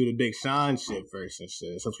think we should do the Big Sean shit first and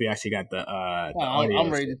shit. Since we actually got the I'm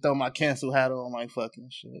ready to throw my cancel hat on like fucking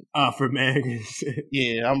shit. For Meg and shit.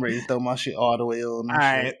 Yeah, I'm ready to throw my shit all the way on. All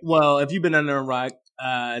right. Well, if you've been under a rock,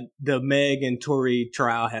 the Meg and Tory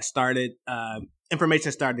trial has started.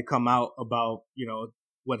 Information started to come out about,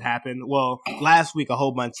 what happened. Well, last week a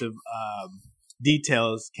whole bunch of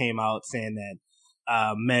details came out saying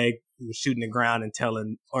that Meg was shooting the ground and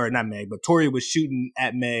not Meg, but Tory was shooting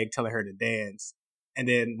at Meg, telling her to dance. And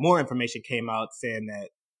then more information came out saying that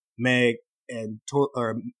Meg and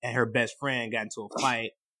her best friend got into a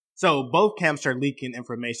fight. So both camps are leaking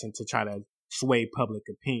information to try to sway public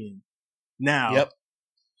opinion. Now, yep.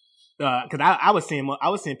 Because I was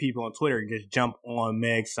seeing people on Twitter just jump on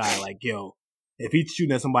Meg's side, like, yo, if he's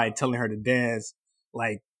shooting at somebody telling her to dance,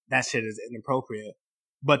 like, that shit is inappropriate.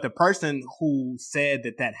 But the person who said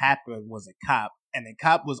that happened was a cop, and the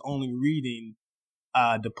cop was only reading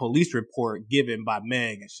the police report given by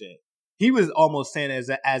Meg and shit. He was almost saying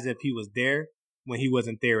as if he was there when he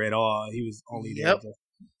wasn't there at all. He was only there. Yep.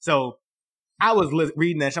 So I was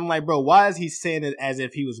reading that. I'm like, bro, why is he saying it as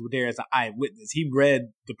if he was there as an eyewitness? He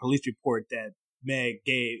read the police report that Meg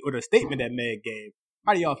gave, or the statement that Meg gave.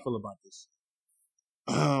 How do y'all feel about this?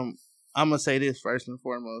 I'm gonna say this first and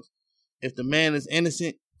foremost. If the man is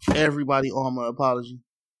innocent, everybody owe him an apology.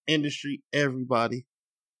 Industry, everybody.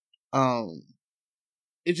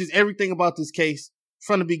 It's just everything about this case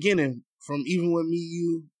from the beginning, from even with me,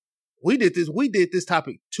 you. We did this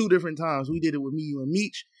topic 2 different times. We did it with me, you, and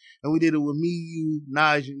Meech, and we did it with me, you,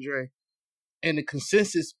 Nige, and Dre. And the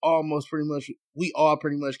consensus we all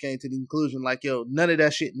pretty much came to the conclusion, like, yo, none of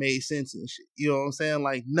that shit made sense and shit. You know what I'm saying?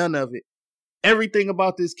 Like, none of it. Everything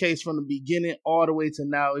about this case from the beginning all the way to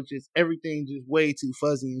now, it's just everything just way too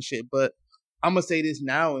fuzzy and shit. But I'm gonna say this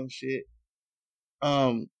now and shit.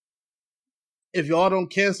 If y'all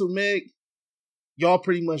don't cancel Meg, y'all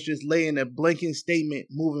pretty much just laying a blanket statement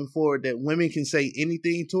moving forward that women can say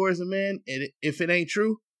anything towards a man, and if it ain't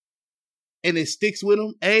true, and it sticks with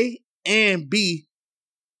them, A, and B,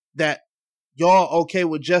 that y'all okay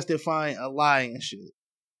with justifying a lie and shit.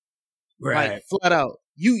 Right. Like, flat out.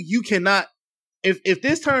 You cannot. If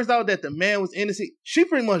this turns out that the man was innocent, she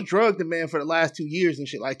pretty much drugged the man for the last 2 years and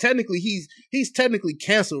shit. Like, technically, he's technically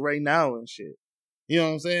canceled right now and shit. You know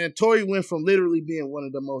what I'm saying? Tory went from literally being one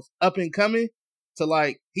of the most up and coming to,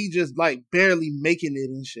 like, he just, like, barely making it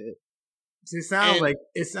and shit. It sounds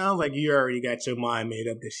like you already got your mind made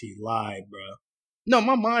up that she lied, bro. No,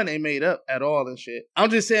 my mind ain't made up at all and shit. I'm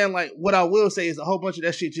just saying, like, what I will say is a whole bunch of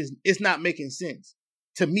that shit it's not making sense.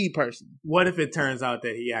 To me personally. What if it turns out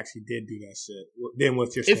that he actually did do that shit? Then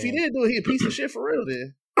what's your stand? If he did do it, he a piece of shit for real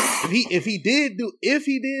then. If he did do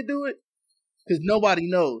it, because nobody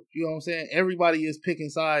knows. You know what I'm saying? Everybody is picking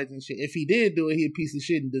sides and shit. If he did do it, he a piece of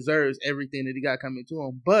shit and deserves everything that he got coming to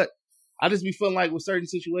him. But I just be feeling like with certain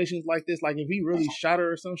situations like this, like if he really shot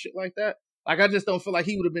her or some shit like that, like I just don't feel like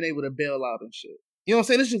he would have been able to bail out and shit. You know what I'm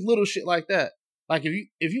saying? It's just little shit like that. Like,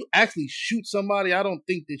 if you actually shoot somebody, I don't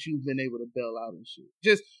think that you've been able to bail out and shit.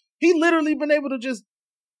 Just, he literally been able to just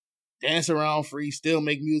dance around free, still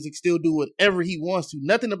make music, still do whatever he wants to.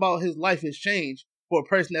 Nothing about his life has changed for a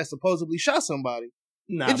person that supposedly shot somebody.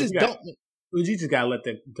 Nah, it just don't. You just gotta let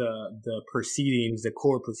the proceedings, the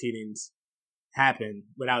court proceedings, happen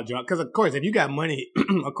without drug. Because of course, if you got money,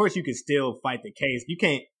 of course you can still fight the case. You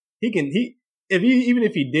can't. Even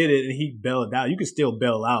if he did it and he bailed out, you can still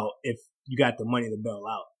bail out if you got the money to bail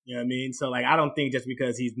out. You know what I mean? So, like, I don't think just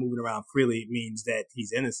because he's moving around freely means that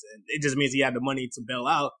he's innocent. It just means he had the money to bail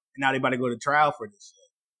out, and now they about to go to trial for this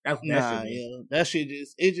shit. That shit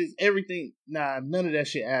just everything. None of that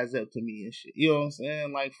shit adds up to me and shit. You know what I'm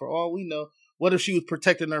saying? Like, for all we know, what if she was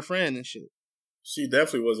protecting her friend and shit? She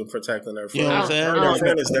definitely wasn't protecting her friend. You know what I'm saying? Her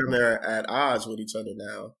friend is down there at odds with each other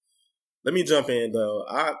now. Let me jump in though.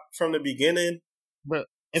 From the beginning, but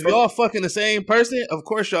if y'all fucking the same person, of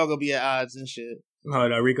course y'all gonna be at odds and shit. Oh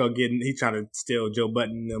no, Rico he's trying to steal Joe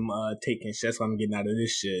Budden them taking shit. That's why I'm getting out of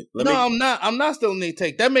this shit. I'm not. I'm not stealing their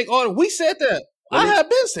take. That make all. We said that. I have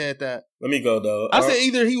been said that. Let me go though. I said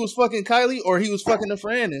either he was fucking Kylie or he was fucking a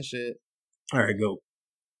friend and shit. All right, go.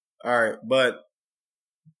 All right, but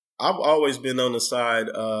I've always been on the side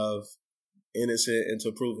of innocent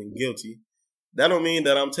until proven guilty. that don't mean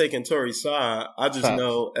that I'm taking Tory's side. I just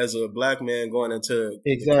know as a black man going into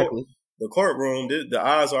the courtroom, the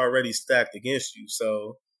odds are already stacked against you.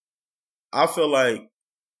 So I feel like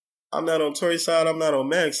I'm not on Tory's side. I'm not on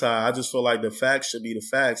Meg's side. I just feel like the facts should be the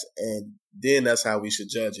facts, and then that's how we should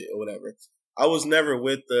judge it or whatever. I was never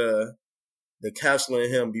with the canceling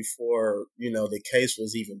him before, the case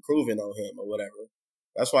was even proven on him or whatever.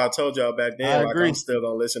 That's why I told y'all back then, like, I'm still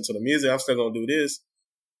going to listen to the music. I'm still going to do this.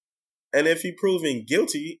 And if he proven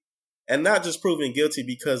guilty, and not just proven guilty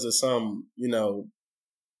because of some,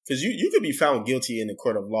 because you could be found guilty in the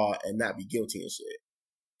court of law and not be guilty and shit.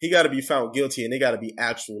 He got to be found guilty, and they got to be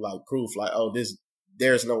actual, like, proof, like,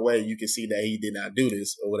 there's no way you can see that he did not do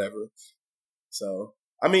this or whatever. So,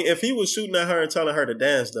 I mean, if he was shooting at her and telling her to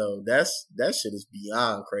dance, though, that shit is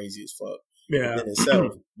beyond crazy as fuck. Yeah. In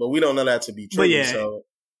itself. But we don't know that to be true. But yeah, so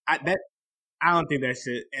I don't think that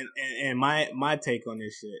shit. And my take on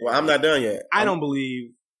this shit. Well, I'm not done yet. I don't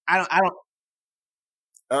believe. I don't.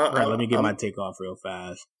 Right, let me get my take off real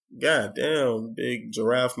fast. God damn, big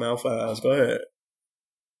giraffe mouth eyes. Go ahead.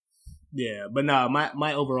 Yeah, but no,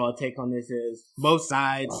 my overall take on this is both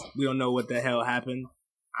sides. We don't know what the hell happened.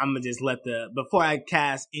 I'm gonna just before I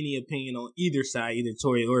cast any opinion on either side, either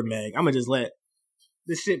Tory or Meg, I'm gonna just let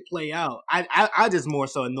the shit play out. I just more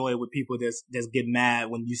so annoyed with people just get mad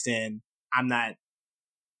when you saying I'm not.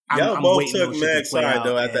 Y'all both took Meg's side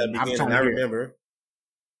though at that beginning. I remember.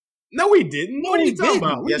 No, we didn't. What are you talking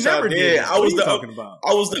about? We never did. I was the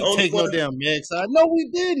only one. No damn Meg side. No, we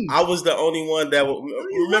didn't. I was the only one that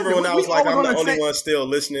remember when I was like, I'm the only one still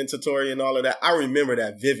listening to Tory and all of that. I remember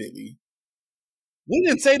that vividly. We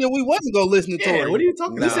didn't say that we wasn't gonna listen to Tory. What are you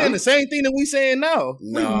talking about? We saying the same thing that we saying now.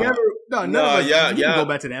 We can go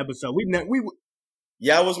back to the episode.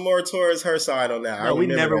 I was more towards her side on that. No, we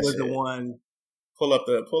never was the one. Pull up.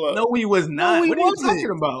 No, we was not. What are you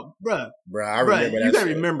talking about, bruh? I remember that. You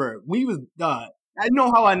gotta remember, we was. I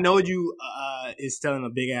know how I know you is telling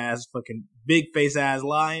a big face ass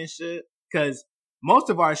lie and shit. Because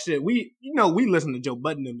most of our shit, we listen to Joe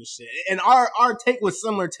Budden and shit, and our take was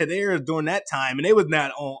similar to theirs during that time, and they was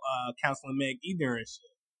not on Counseling Meg either and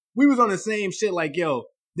shit. We was on the same shit, like, yo,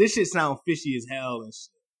 this shit sound fishy as hell and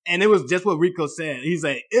shit. And it was just what Rico said. He's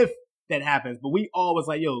like, if that happens, but we all was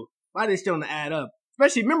like, yo, why this shit don't add up?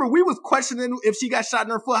 Especially, remember, we was questioning if she got shot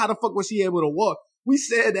in her foot, how the fuck was she able to walk? We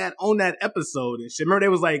said that on that episode and shit. Remember, they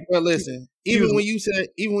was like, well, listen, even when you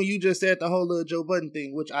just said the whole little Joe Budden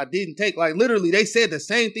thing, which I didn't take, like, literally, they said the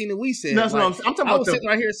same thing that we said. That's like, what I'm talking about. I was sitting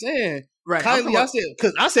right here saying, right,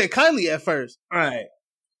 Kylie, I said Kylie at first. Right.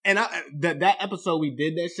 And that episode we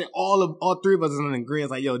did that shit, all three of us was in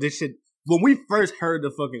agreement, like, yo, this shit, when we first heard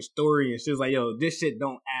the fucking story and shit was like, yo, this shit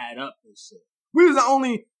don't add up and shit. We was the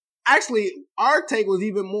only. Actually, our take was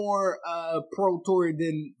even more pro Tory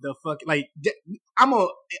than the fucking, like, I'm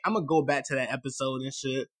gonna go back to that episode and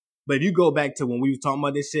shit. But if you go back to when we was talking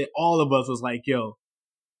about this shit, all of us was like, yo,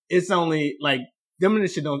 it's only like them and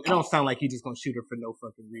this shit it don't sound like he just gonna shoot her for no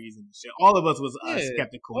fucking reason and shit. All of us was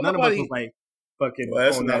skeptical. None of us was like fucking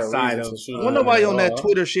on that side of. When nobody on that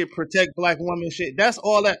Twitter shit protect black women shit. That's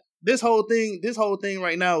all that. This whole thing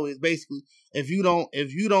right now is basically if you don't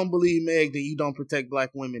believe Meg, then you don't protect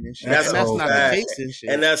black women and shit. That's not the case and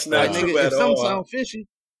shit. And that's not true at all. If something sound fishy,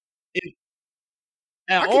 you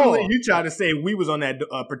try to say we was on that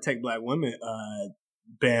protect black women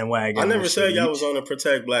bandwagon. I never said y'all was on the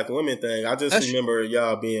protect black women thing. I just remember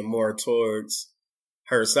y'all being more towards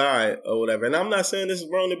her side or whatever. And I'm not saying this is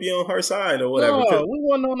wrong to be on her side or whatever. No, we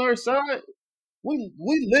wasn't on her side. We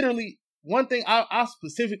literally. One thing I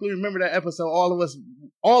specifically remember that episode. All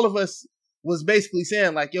of us was basically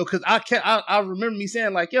saying like, yo, because I remember me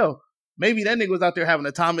saying like, yo, maybe that nigga was out there having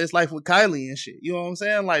a time of his life with Kylie and shit. You know what I'm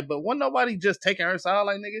saying? Like, but wasn't nobody just taking her side,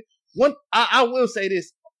 like, nigga. I will say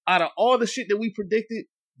this: out of all the shit that we predicted,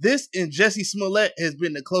 this and Jussie Smollett has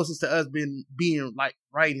been the closest to us being like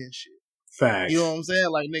right and shit. Facts. You know what I'm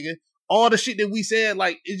saying? Like, nigga. All the shit that we said,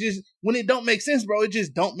 like, it just when it don't make sense, bro, it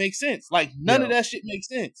just don't make sense. Like, none of that shit makes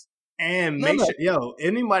sense. And make sure,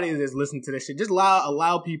 anybody that's listening to this shit, just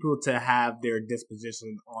allow people to have their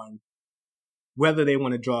disposition on whether they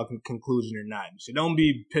want to draw a conclusion or not. So don't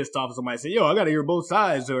be pissed off if somebody say, yo, I got to hear both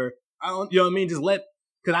sides, or I don't, you know what I mean? Just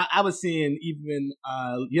because I was seeing even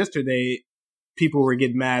yesterday, people were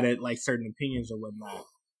getting mad at like certain opinions or whatnot.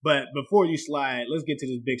 But before you slide, let's get to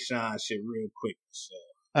this Big Sean shit real quick.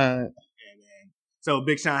 So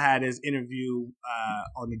Big Sean had his interview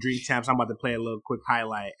on the Dream Champs. I'm about to play a little quick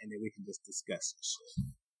highlight, and then we can just discuss this shit.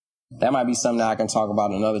 That might be something that I can talk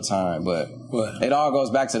about another time, but it all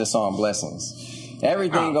goes back to the song Blessings.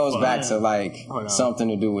 Everything goes back to like something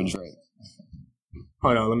to do with Drake.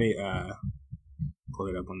 Hold on, let me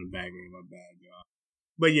pull it up on the back end. My bad, y'all.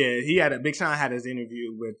 But yeah, Big Sean had his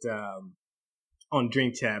interview with on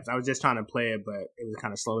Drink Champs. I was just trying to play it, but it was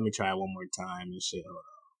kind of slow. Let me try it one more time and shit.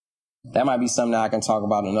 That might be something that I can talk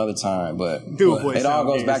about another time, but it all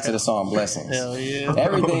goes back to the song Blessings. Hell yeah.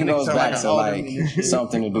 Everything goes back to like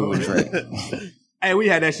something to do with Drake. Hey, we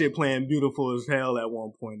had that shit playing beautiful as hell at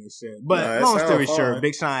one point and shit. But long story short,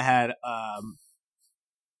 Big Sean had it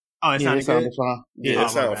sounded good? Fine. Yeah, it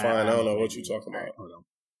sounded fine. I don't know what you're talking about. Hold on.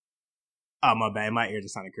 Oh, my bad. My ear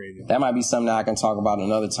just sounded crazy. That might be something that I can talk about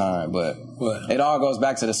another time, but it all goes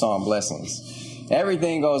back to the song Blessings.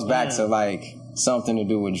 Everything goes back to like something to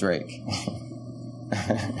do with Drake.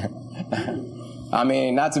 I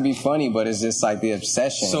mean, not to be funny, but it's just like the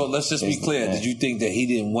obsession. So let's just be clear. Did you think that he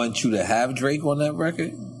didn't want you to have Drake on that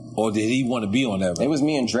record? Or did he want to be on that record? It was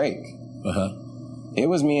me and Drake. Uh-huh. It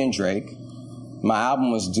was me and Drake. My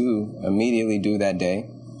album was immediately due that day.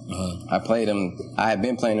 Uh-huh. I played him. I had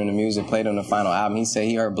been playing him the music, played him the final album. He said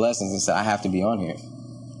he heard Blessings and said, I have to be on here.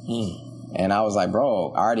 And I was like,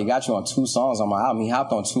 bro, I already got you on 2 songs on my album. He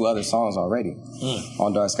hopped on 2 other songs already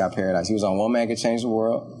on Dark Sky Paradise. He was on One Man Could Change the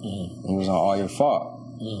World. And he was on All Your Fault.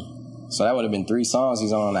 So that would have been 3 songs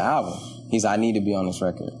he's on the album. He's I need to be on this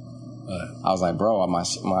record. I was like, bro,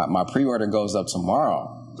 my pre-order goes up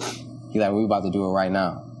tomorrow. He's like, we about to do it right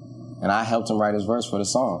now. And I helped him write his verse for the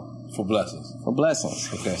song. For Blessings. For Blessings.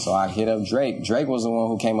 Okay. So I hit up Drake. Drake was the one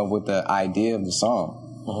who came up with the idea of the song.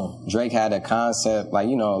 Drake had a concept, like, a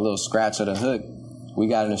little scratch of the hook. We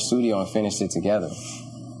got in the studio and finished it together.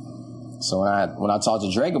 So when I talked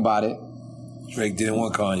to Drake about it, Drake didn't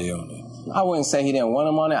want Kanye on it. I wouldn't say he didn't want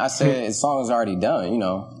him on it. I said his song is already done.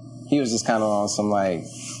 He was just kind of on some like,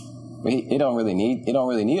 it don't really need all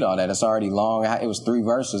that. It's already long. It was 3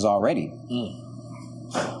 verses already.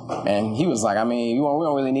 And he was like, I mean, we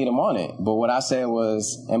don't really need him on it. But what I said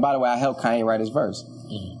was, and by the way, I helped Kanye write his verse.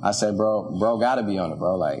 I said, bro gotta be on it,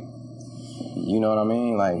 bro. Like, you know what I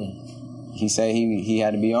mean? Like, he said he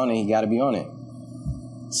had to be on it. He got to be on it.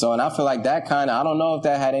 So, and I feel like that I don't know if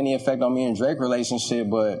that had any effect on me and Drake relationship,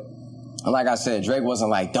 but like I said, Drake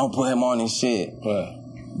wasn't like, don't put him on this shit. But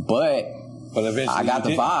eventually I got the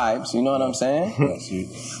vibes, you know what I'm saying?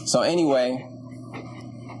 So anyway,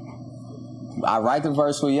 I write the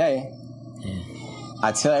verse with Ye.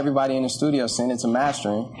 I tell everybody in the studio, send it to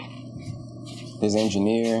mastering. His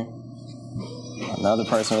engineer, another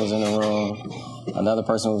person was in the room, another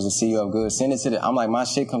person was the CEO of Good. Send it to I'm like, my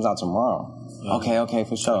shit comes out tomorrow. Okay,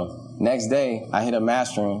 for sure. Next day, I hit up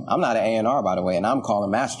mastering. I'm not an A&R, by the way, and I'm calling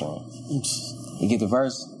mastering. You get the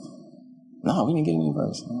verse? No, we didn't get any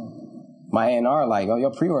verse. My A&R like, your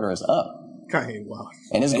pre-order is up. Wow.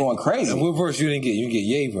 And it's going crazy. And what verse you didn't get? You didn't get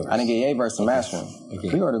Ye verse. I didn't get Ye verse to mastering. Okay.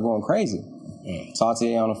 Pre-order going crazy. Talk to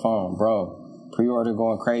Ye on the phone, bro. Pre-order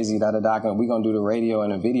going crazy. We gonna do the radio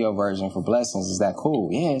and the video version for Blessings. Is that cool?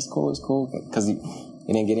 Yeah, it's cool. Because he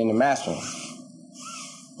didn't get into mastering,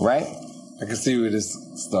 right? I can see where this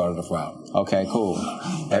started from. Okay, cool.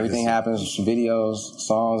 Everything happens. Videos,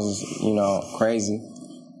 songs, crazy.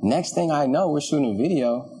 Next thing I know, we're shooting a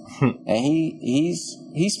video, and he's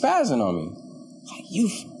spazzing on me. Like,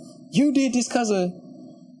 you did this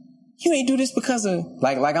you ain't do this because of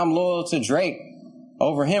like I'm loyal to Drake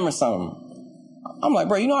over him or something. I'm like,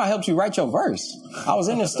 bro, I helped you write your verse. I was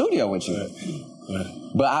in the studio with you.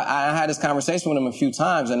 But I had this conversation with him a few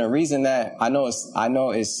times, and the reason that I know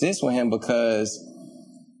it sits with him because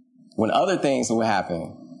when other things would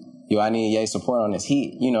happen, I need Ye's support on this.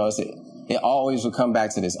 It always would come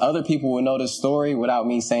back to this. Other people would know this story without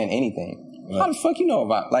me saying anything. Right. How the fuck you know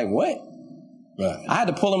about what? Right. I had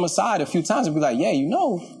to pull him aside a few times and be like, yeah, you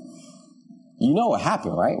know what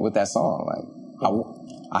happened, right? With that song. Like,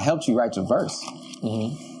 I helped you write your verse.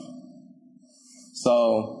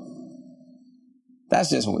 So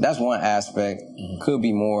that's one aspect. Could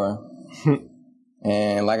be more.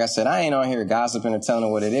 And like I said, I ain't on here gossiping or telling her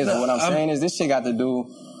what it is. No, what I'm saying is this shit got to do.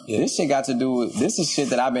 Yeah. This shit got to do with, this is shit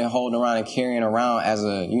that I've been holding around and carrying around as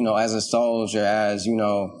a soldier, as,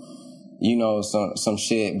 some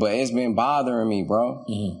shit. But it's been bothering me, bro.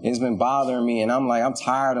 It's been bothering me. And I'm like, I'm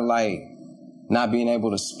tired of not being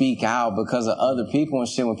able to speak out because of other people and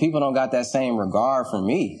shit. When people don't got that same regard for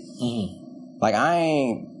me. I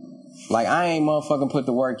ain't motherfucking put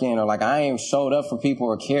the work in, or I ain't showed up for people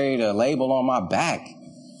or carried a label on my back.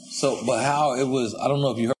 So, but how it was, I don't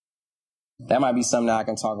know if you heard. That might be something that I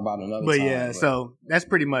can talk about another time. Yeah, so that's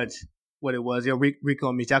pretty much what it was. Rico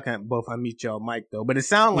and Meech, y'all can't both unmute y'all mic though. But it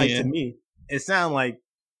sounded like to me, his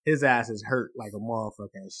ass is hurt like a motherfucker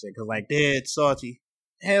and shit. Cause dead salty.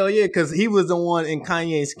 Hell yeah, cause he was the one in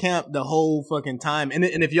Kanye's camp the whole fucking time. And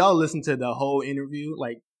if y'all listen to the whole interview,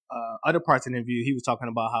 other parts of the interview, he was talking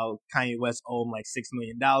about how Kanye West owed him like $6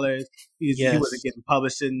 million. He wasn't getting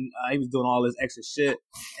publishing. He was doing all this extra shit.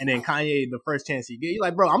 And then Kanye, the first chance he get, he's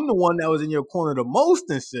like, bro, I'm the one that was in your corner the most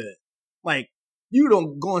and shit. Like, you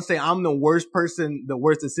don't go and say I'm the worst person, the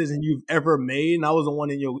worst decision you've ever made, and I was the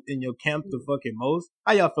one in your camp the fucking most.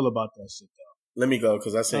 How y'all feel about that shit though? Let me go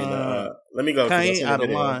because I seen that. Let me go. Kanye out of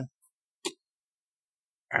line.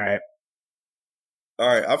 All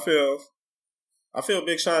right. I feel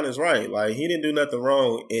Big Sean is right. Like, he didn't do nothing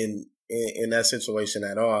wrong in that situation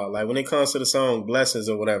at all. Like, when it comes to the song Blessings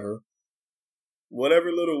or whatever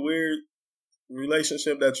little weird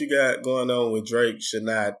relationship that you got going on with Drake should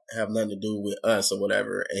not have nothing to do with us or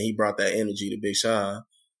whatever. And he brought that energy to Big Sean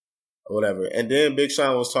or whatever. And then Big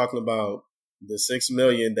Sean was talking about the $6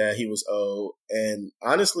 million that he was owed. And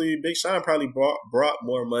honestly, Big Sean probably brought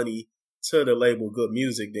more money to the label Good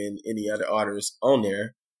Music than any other artist on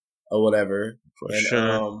there or whatever.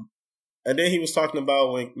 Sure. And then he was talking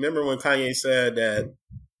about remember when Kanye said that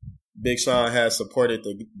Big Sean had supported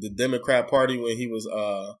the Democrat Party when he was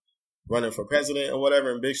running for president or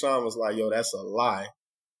whatever, and Big Sean was like, yo, that's a lie.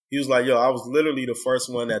 He was like, yo, I was literally the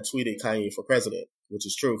first one that tweeted Kanye for president, which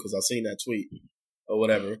is true because I seen that tweet or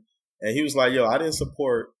whatever. And he was like, yo, I didn't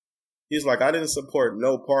support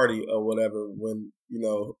no party or whatever when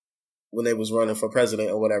they was running for president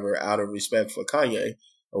or whatever out of respect for Kanye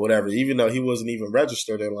or whatever, even though he wasn't even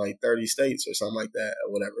registered in like 30 states or something like that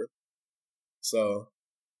or whatever. So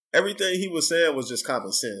everything he was saying was just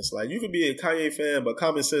common sense. Like, you could be a Kanye fan, but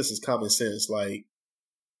common sense is common sense. Like,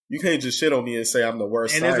 you can't just shit on me and say I'm the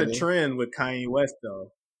worst. And there's a trend with Kanye West,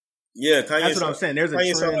 though. Yeah, Kanye. That's what I'm saying. There's a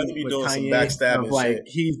trend like be with doing Kanye some backstabbing of like shit.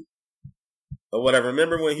 he's or whatever.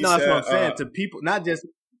 Remember when he said? That's what I'm saying to people, not just.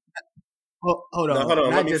 Hold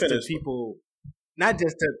on. Not just to people. Not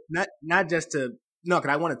just to. No,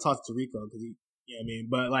 because I want to talk to Rico because he. You know what I mean?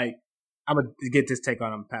 But like, I'm gonna get this take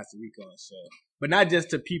on him past Rico and shit. But not just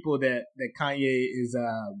to people that Kanye is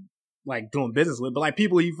like doing business with, but like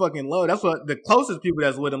people he fucking love. That's what the closest people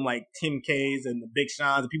that's with him, like Tim K's and the Big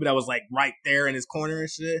Sean's, the people that was like right there in his corner and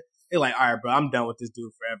shit. They're like, all right, bro, I'm done with this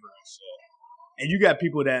dude forever and shit. And you got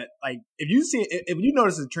people that like if you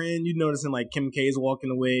notice a trend, you noticing like Kim K's walking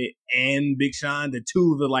away and Big Sean, the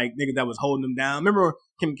two of the like niggas that was holding him down. Remember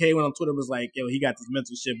Kim K went on Twitter was like, yo, he got this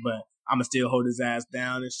mental shit, but I'ma still hold his ass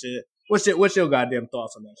down and shit. What's your goddamn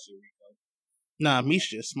thoughts on that shit, Rico? Nah, Meech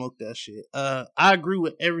just smoked that shit. I agree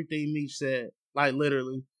with everything Meech said. Like,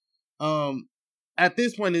 literally. At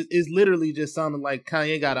this point, it's literally just sounding like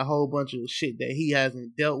Kanye got a whole bunch of shit that he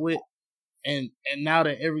hasn't dealt with. And now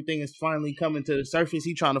that everything is finally coming to the surface,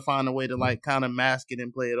 he trying to find a way to, like, kind of mask it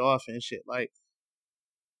and play it off and shit. Like,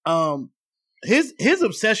 his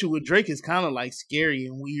obsession with Drake is kind of, like, scary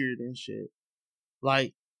and weird and shit.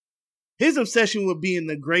 Like, his obsession with being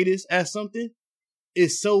the greatest at something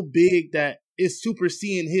is so big that it's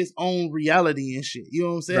superseding his own reality and shit. You know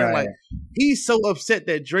what I'm saying? Right. Like, he's so upset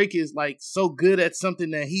that Drake is like so good at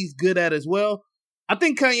something that he's good at as well. I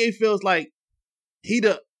think Kanye feels like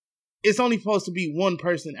it's only supposed to be one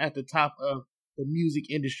person at the top of the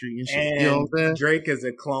music industry and shit. And you know what I'm saying? Drake is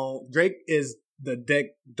a clone. Drake is a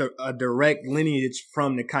direct lineage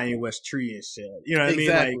from the Kanye West tree and shit. You know what I mean?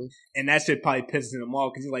 Like, and that shit probably pisses him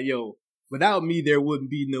off because he's like, yo, without me, there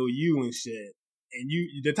wouldn't be no you and shit. And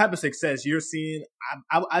the type of success you're seeing,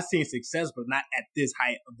 I've seen success, but not at this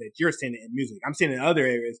height that you're seeing it in music. I'm seeing it in other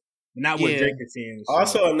areas, but not what Drake is seeing.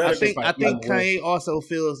 Also, I think Kanye also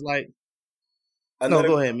feels like.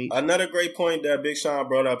 Go ahead, me. Another great point that Big Sean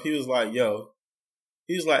brought up, he was like,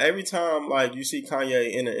 every time like you see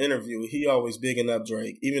Kanye in an interview, he always bigging up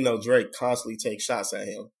Drake, even though Drake constantly takes shots at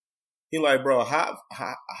him. He like, bro, how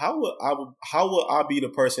would I be the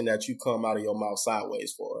person that you come out of your mouth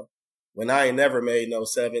sideways for? When I ain't never made no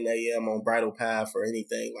 7 a.m. on Bridal Path or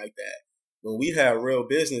anything like that. When we had real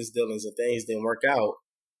business dealings and things didn't work out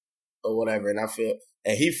or whatever, and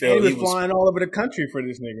he was flying all over the country for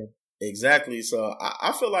this nigga. Exactly. So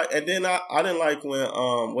I feel like, and then I didn't like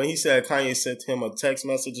when he said Kanye sent him a text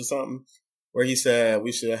message or something where he said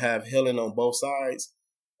we should have healing on both sides.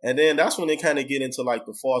 And then that's when they kind of get into like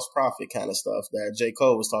the false prophet kind of stuff that J.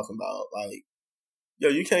 Cole was talking about. Like, yo,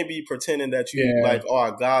 you can't be pretending that you like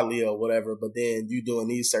are godly or whatever, but then you doing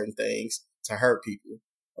these certain things to hurt people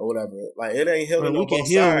or whatever. Like it ain't healing. Bro, we can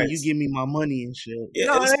heal when you give me my money and shit. Yeah,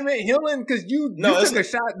 no, it ain't healing because you took a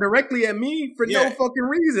shot directly at me for no fucking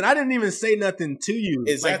reason. I didn't even say nothing to you.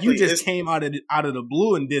 Exactly. Like you just came out of the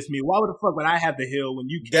blue and dissed me. Why would the fuck would I have to heal when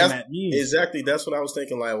you came at me? Exactly. That's what I was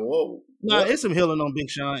thinking. Like, whoa. No, it's some healing on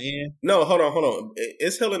Big Sean end. No, hold on.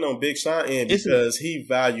 It's healing on Big Sean end because he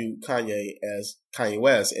valued Kanye as Kanye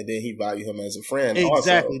West, and then he valued him as a friend.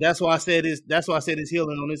 Exactly. Also. That's why I said it's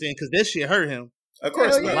healing on his end because this shit hurt him. Of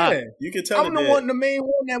course, yeah. You can tell. I'm the main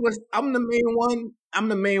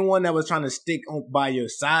one that was trying to stick by your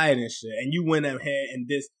side and shit, and you went ahead and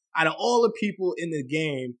this. Out of all the people in the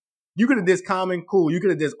game, you could have dissed Common, cool. You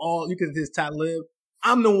could have dissed Talib.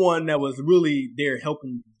 I'm the one that was really there helping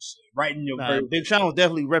you and shit, writing your verse. Big Sean was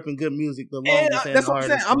definitely repping good music. That's what I'm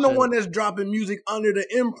saying. I'm the one that's dropping music under the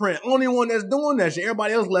imprint. Only one that's doing that shit.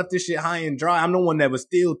 Everybody else left this shit high and dry. I'm the one that was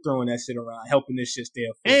still throwing that shit around, helping this shit stay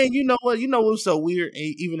afloat. And you know what? You know what's so weird?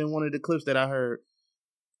 Even in one of the clips that I heard,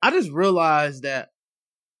 I just realized that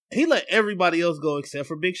he let everybody else go except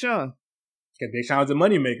for Big Sean. Because Big Sean was a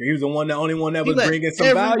moneymaker. He was the only one that was bringing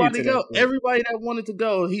some value to that. Everybody that wanted to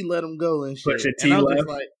go, he let them go and shit. Pusha T left.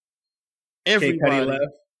 Like, everybody left.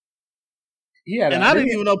 And I didn't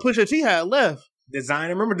even know Pusha T had left.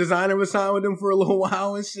 Designer, remember Designer was signed with him for a little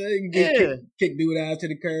while and shit. And kick dude out to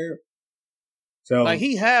the curb. So like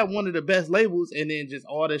he had one of the best labels, and then just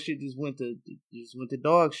all that shit just went to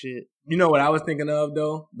dog shit. You know what I was thinking of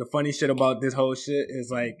though? The funny shit about this whole shit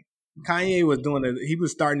is like Kanye was he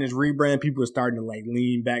was starting his rebrand. People were starting to like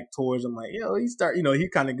lean back towards him, like, he's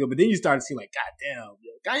kind of good. But then you start to see like, goddamn,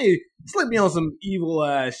 Kanye slipped me on some evil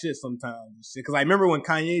shit sometimes. Because I remember when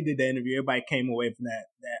Kanye did the interview, everybody came away from that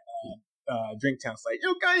Drink Town. It's like,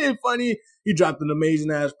 Kanye funny. He dropped an amazing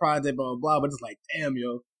ass project, blah blah blah. But it's like, damn,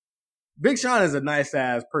 Big Sean is a nice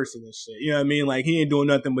ass person and shit. You know what I mean? Like he ain't doing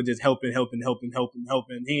nothing but just helping. He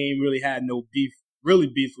ain't really had no beef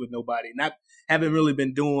with nobody. Haven't really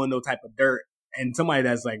been doing no type of dirt, and somebody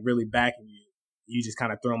that's like really backing you just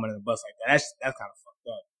kind of throw them under the bus like that. That's kind of fucked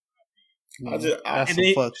up. That's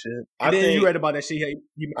some fuck shit. And then you read about that shit.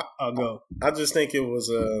 Go. I just think it was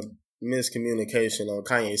a miscommunication on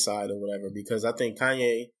Kanye's side or whatever, because I think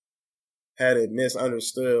Kanye had it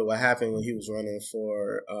misunderstood what happened when he was running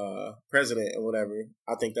for president or whatever.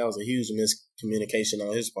 I think that was a huge miscommunication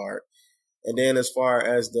on his part. And then as far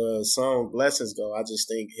as the song Blessings go, I just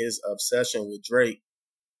think his obsession with Drake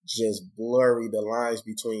just blurry the lines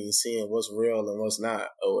between seeing what's real and what's not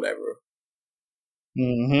or whatever.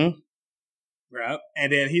 Mm-hmm. Right.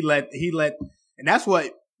 And then he let, and that's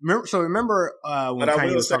what, remember when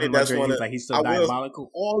Kanye was talking about Drake, he was like, he's so diabolical.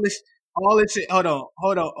 All this shit, hold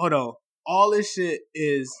on. All this shit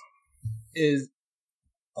is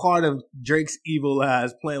part of Drake's evil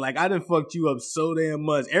eyes playing. Like, I done fucked you up so damn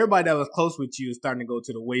much. Everybody that was close with you is starting to go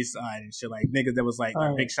to the wayside and shit. Like, niggas that was like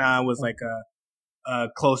Big Sean was like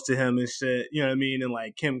close to him and shit. You know what I mean? And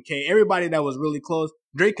like Kim K. Everybody that was really close,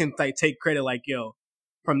 Drake can like take credit like,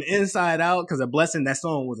 from the inside out, because A Blessing, that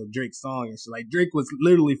song was a Drake song and shit. Like, Drake was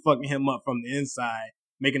literally fucking him up from the inside,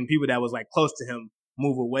 making people that was like close to him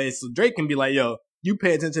move away. So Drake can be like, you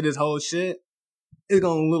pay attention to this whole shit, it's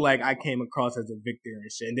gonna look like I came across as a victor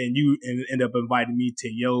and shit. And then you end up inviting me to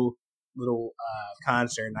your little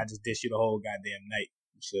concert, and I just dish you the whole goddamn night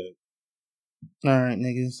and shit. All right,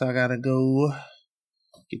 niggas, I gotta go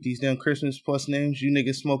get these damn Christmas plus names. You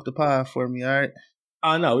niggas smoke the pie for me, all right?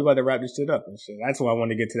 Oh, no, we about to wrap this shit up and shit. That's why I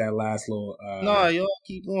want to get to that last little... No, y'all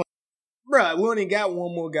keep going. Bruh, we only got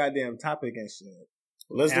one more goddamn topic and shit.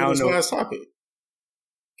 Let's do this last topic.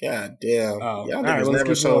 God damn. Y'all niggas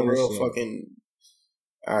never show real fucking...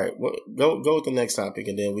 All right, well, go with the next topic,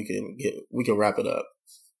 and then we can wrap it up.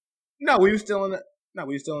 No, we were still on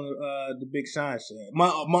the Big Sean shit.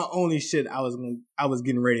 My only shit I was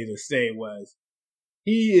getting ready to say was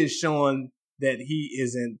he is showing that he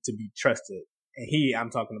isn't to be trusted, and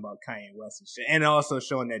I'm talking about Kanye West and shit, and also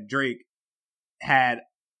showing that Drake had,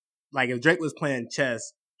 like, if Drake was playing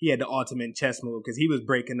chess, he had the ultimate chess move because he was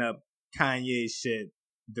breaking up Kanye's shit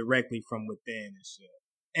directly from within and shit.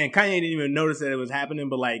 And Kanye didn't even notice that it was happening,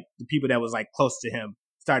 but like the people that was like close to him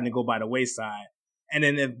starting to go by the wayside. And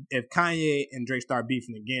then if Kanye and Drake start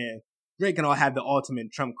beefing again, Drake can all have the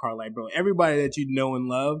ultimate trump card. Like, bro, everybody that you know and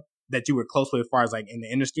love, that you were close with as far as like in the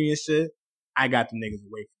industry and shit, I got the niggas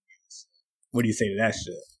away from you. What do you say to that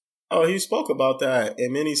shit? Oh, he spoke about that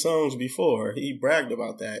in many songs before. He bragged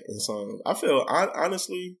about that in songs. I feel,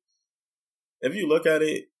 honestly, if you look at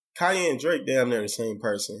it, Kanye and Drake damn near the same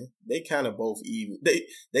person. They kind of both evil.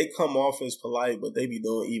 They come off as polite, but they be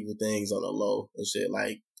doing evil things on the low and shit.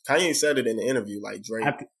 Like, Kanye said it in the interview, like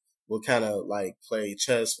Drake will kind of like play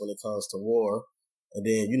chess when it comes to war, And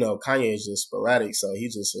then, Kanye is just sporadic, so he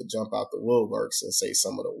just would jump out the woodworks and say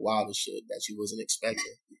some of the wildest shit that you wasn't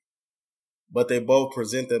expecting. But they both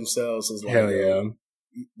present themselves as like, hell yeah.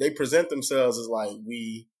 They present themselves as like,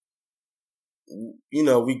 we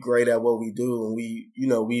great at what we do, and we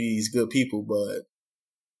these good people, but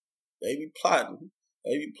they be plotting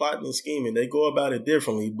and scheming. They go about it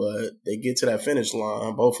differently, but they get to that finish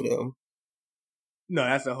line, both of them. No,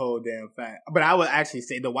 that's a whole damn fact. But I would actually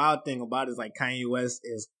say the wild thing about it is like Kanye West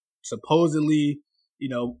is supposedly,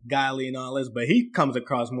 godly and all this, but he comes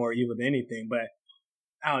across more evil than anything. But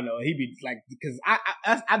I don't know. He'd be like, because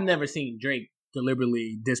I've never seen Drake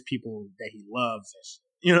deliberately diss people that he loves and shit.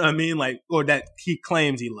 You know what I mean? Like, or that he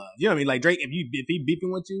claims he loves. You know what I mean? Like Drake, if he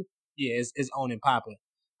beefing with you, yeah, it's on and popping.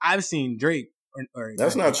 I've seen Drake or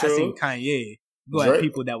that's not true. I've seen Kanye go at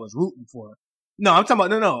people that was rooting for him. No, I'm talking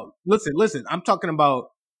about no. Listen. I'm talking about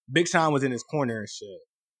Big Sean was in his corner and shit.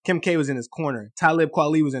 Kim K was in his corner. Talib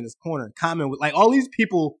Kweli was in his corner. Common was like all these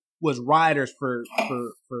people was riders for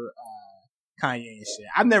Kanye and shit.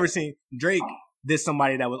 I've never seen Drake diss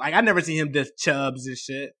somebody that was like I never seen him diss Chubbs and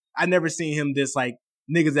shit. I never seen him diss like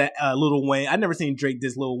niggas at Lil Wayne. I never seen Drake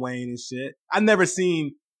diss Lil Wayne and shit. I've never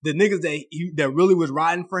seen the niggas that really was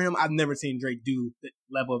riding for him. I've never seen Drake do the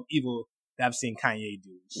level of evil that I've seen Kanye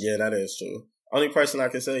do. Yeah, that is true. Only person I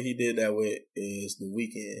can say he did that with is The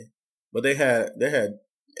Weeknd. But they had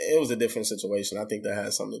it was a different situation. I think that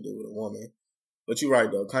had something to do with a woman. But you're right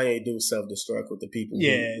though. Kanye do self-destruct with the people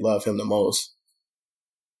who love him the most.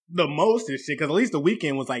 The most is shit, because at least The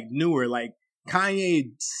Weeknd was like newer. Like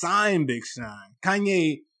Kanye signed Big Sean.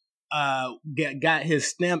 Kanye got his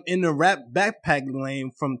stamp in the rap backpack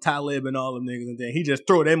lane from Talib and all them niggas, and then he just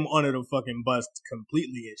threw them under the fucking bus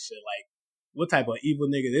completely and shit. Like, what type of evil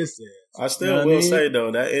nigga this is? I still will say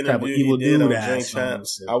though, that interview he did on Drink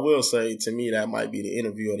Champs, I will say to me that might be the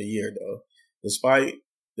interview of the year though. Despite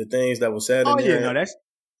the things that were said in there. Oh yeah, no, that's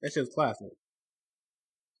just classic.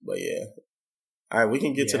 But yeah. All right, we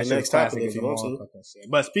can get to the next topic if you want to.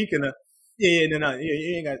 But speaking of, you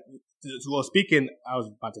ain't got. Well, speaking, I was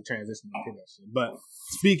about to transition to that shit. But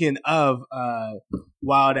speaking of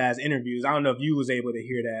wild ass interviews, I don't know if you was able to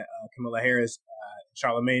hear that Kamala Harris,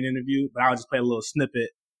 Charlamagne interview, but I'll just play a little snippet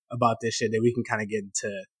about this shit that we can kind of get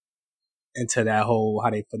into that whole how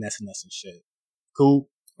they finessing us and shit. Cool.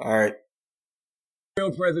 All right. The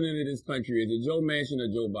real president of this country, is it Joe Manchin or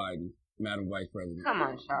Joe Biden, Madam Vice President? Come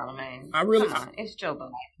on, Charlamagne. Come on, it's Joe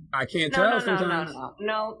Biden. I can't tell sometimes.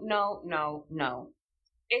 No.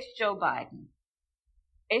 It's Joe Biden.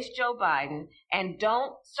 It's Joe Biden. And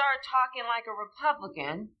don't start talking like a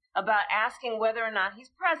Republican about asking whether or not he's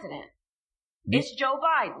president. It's Joe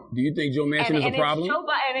Biden. Do you think Joe Manchin is a problem?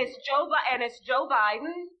 It's Joe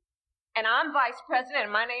Biden. And I'm vice president.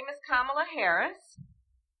 And my name is Kamala Harris.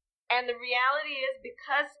 And the reality is,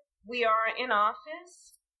 because we are in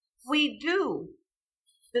office, we do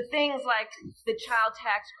the things like the child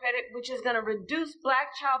tax credit, which is going to reduce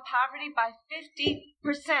black child poverty by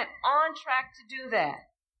 50%, on track to do that.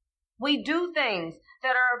 We do things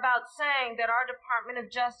that are about saying that our Department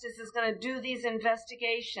of Justice is going to do these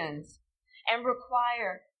investigations and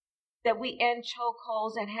require that we end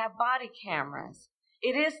chokeholds and have body cameras.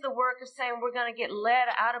 It is the work of saying we're going to get lead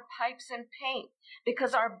out of pipes and paint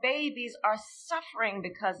because our babies are suffering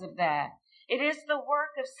because of that. It is the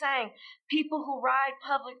work of saying people who ride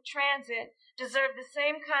public transit deserve the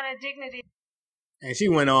same kind of dignity. And she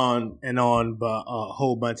went on and on, but a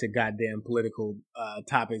whole bunch of goddamn political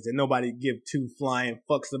topics that nobody give two flying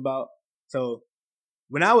fucks about. So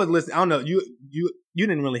when I was listening, I don't know, you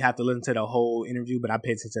didn't really have to listen to the whole interview, but I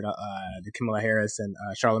paid attention to the Kamala Harris and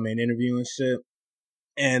Charlamagne interview and shit.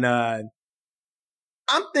 And I'm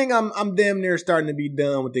damn near starting to be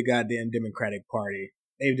done with the goddamn Democratic Party.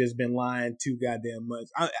 They've just been lying too goddamn much.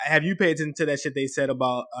 Have you paid attention to that shit they said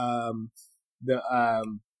about the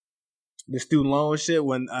student loan shit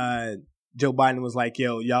when Joe Biden was like,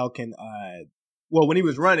 yo, y'all can well, when he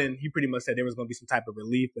was running, he pretty much said there was gonna be some type of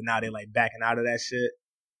relief, but now they're like backing out of that shit.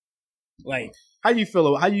 Like, how you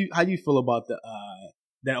feel about the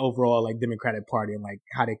that overall like Democratic Party and like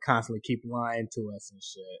how they constantly keep lying to us and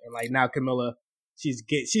shit? And like now Camilla, she's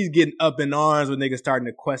getting up in arms when niggas starting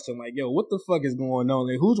to question like, yo, what the fuck is going on?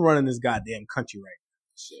 Like, who's running this goddamn country right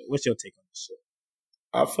now? Shit. What's your take on this shit?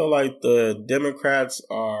 I feel like the Democrats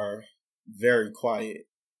are very quiet.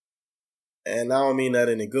 And I don't mean that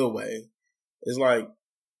in a good way. It's like,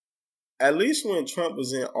 at least when Trump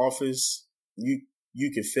was in office,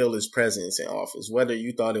 you could feel his presence in office, whether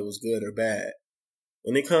you thought it was good or bad.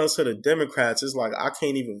 When it comes to the Democrats, it's like,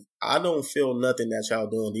 I don't feel nothing that y'all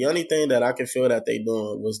doing. The only thing that I can feel that they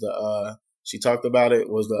doing was the she talked about it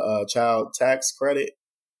was the child tax credit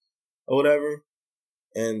or whatever.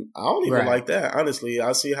 And I don't even like that. Honestly,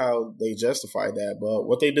 I see how they justify that. But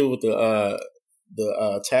what they do with the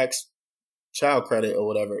tax child credit or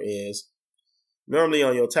whatever is normally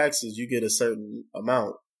on your taxes, you get a certain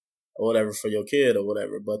amount or whatever for your kid or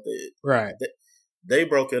whatever. But they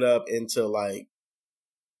broke it up into like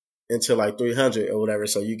 300 or whatever.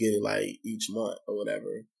 So you get it like each month or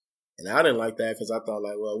whatever. And I didn't like that because I thought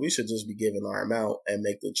like, well, we should just be given our amount and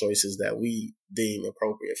make the choices that we deem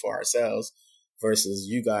appropriate for ourselves versus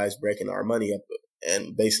you guys breaking our money up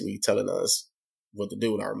and basically telling us what to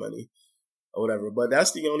do with our money or whatever. But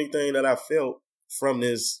that's the only thing that I felt from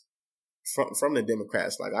this, from the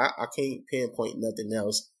Democrats. Like I can't pinpoint nothing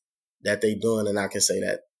else that they doing and I can say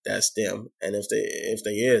that that's them. And if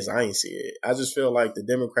they is, I ain't see it. I just feel like the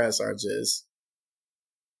Democrats are just,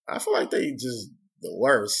 I feel like they just the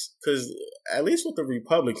worst. Because at least with the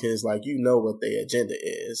Republicans, like, you know what their agenda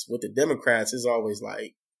is. With the Democrats, it's always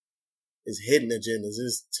like, it's hidden agendas.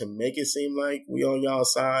 It's to make it seem like we on y'all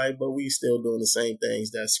side, but we still doing the same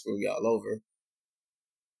things that screw y'all over.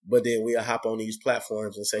 But then we'll hop on these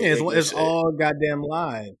platforms and say, it's all goddamn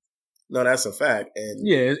lies. No, that's a fact. And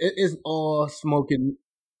yeah, it's all smoke and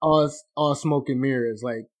mirrors.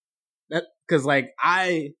 Like that, because like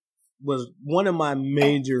I was one of my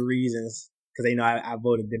major reasons, because you know I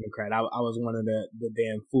voted Democrat. I was one of the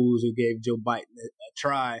damn fools who gave Joe Biden a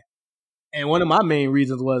try. And one of my main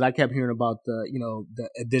reasons was I kept hearing about the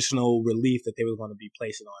additional relief that they were going to be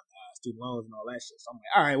placing on student loans and all that shit. So I'm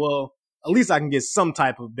like, all right, well, at least I can get some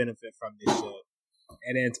type of benefit from this shit.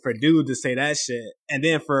 And then for dude to say that shit, and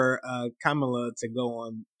then for Kamala to go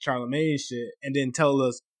on Charlemagne's shit, and then tell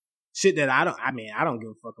us shit that I don't give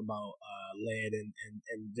a fuck about lead and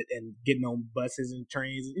getting on buses and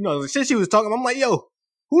trains. You know, the shit she was talking about, I'm like, yo,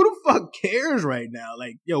 who the fuck cares right now?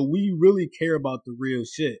 Like, yo, we really care about the real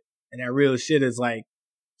shit. And that real shit is like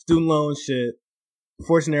student loan shit,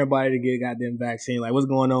 forcing everybody to get a goddamn vaccine. Like, what's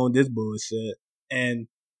going on with this bullshit? And,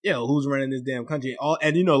 yo, who's running this damn country? All of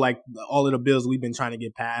the bills we've been trying to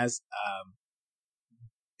get passed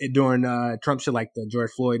during Trump shit, like the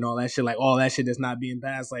George Floyd and all that shit, like all that shit that's not being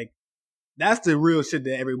passed. Like, that's the real shit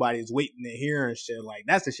that everybody's waiting to hear and shit. Like,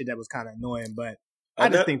 that's the shit that was kind of annoying. But I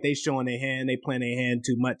just think they showing their hand. They playing their hand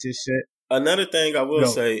too much and shit. Another thing I will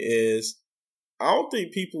say is, I don't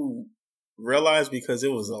think people realize, because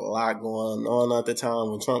it was a lot going on at the time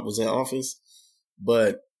when Trump was in office.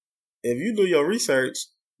 But if you do your research,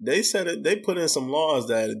 they said it. They put in some laws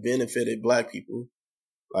that benefited Black people,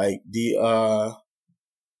 like they had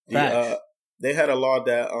a law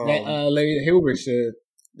that Larry Hoover said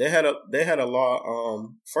they had a law.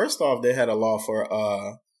 First off, they had a law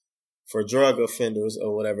for drug offenders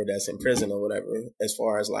or whatever that's in prison or whatever, as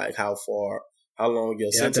far as like how long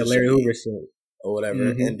your sentence Larry Hoover said. Or whatever.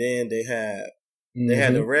 Mm-hmm. And then they had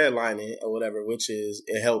the redlining or whatever, which is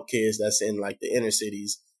it helped kids that's in like the inner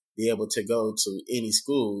cities be able to go to any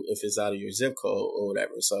school if it's out of your zip code or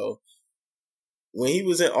whatever. So when he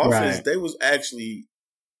was in office, they was actually,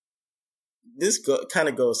 this kind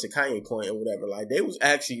of goes to Kanye point or whatever. Like, they was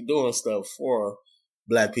actually doing stuff for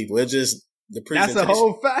Black people. It just, the presentation. That's a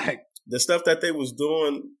whole fact. The stuff that they was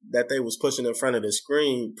doing, that they was pushing in front of the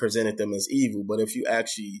screen, presented them as evil. But if you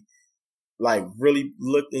actually like really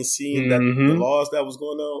looked and seen that the laws that was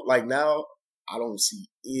going on, like now I don't see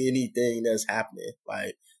anything that's happening.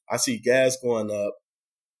 Like, I see gas going up.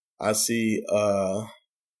 I see,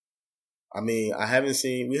 we haven't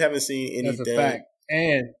seen anything. That's a fact.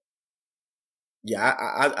 And yeah,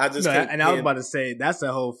 I just can't. And I was about to say, that's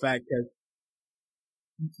a whole fact. Cause,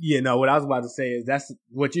 what I was about to say is that's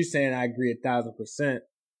what you're saying. I agree 1,000%.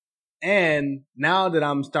 And now that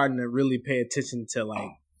I'm starting to really pay attention to like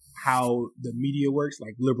how the media works,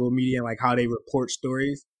 like liberal media, and like how they report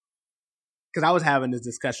stories. Because I was having this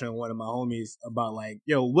discussion with one of my homies about like,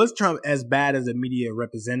 yo, was Trump as bad as the media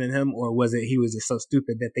representing him, or was it he was just so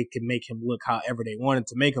stupid that they could make him look however they wanted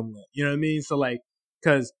to make him look? You know what I mean? So like,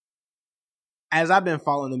 because as I've been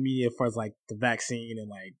following the media for like the vaccine and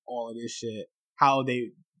like all of this shit, how they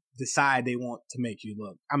decide they want to make you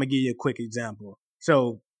look. I'm gonna give you a quick example.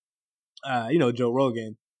 So, Joe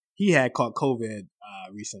Rogan, he had caught COVID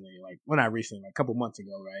recently, not recently, like a couple months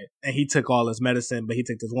ago, right? And he took all his medicine, but he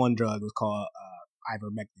took this one drug, it was called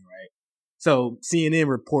ivermectin, right? So CNN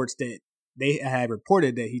reports that they had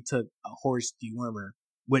reported that he took a horse dewormer,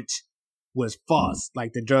 which was false.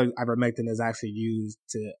 Like, the drug ivermectin is actually used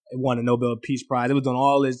it won a Nobel Peace Prize. It was doing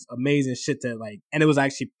all this amazing shit and it was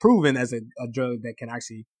actually proven as a drug that can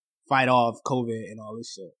actually fight off COVID and all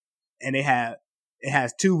this shit. And it has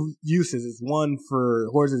two uses. It's one for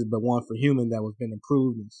horses, but one for human that was been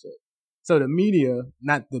improved and shit. So the media,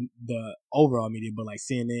 not the overall media, but like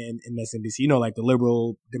CNN, MSNBC, like the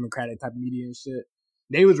liberal Democratic type of media and shit,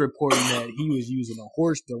 they was reporting that he was using a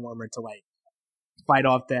horse dewormer to like fight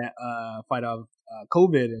off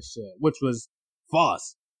COVID and shit, which was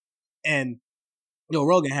false. And Joe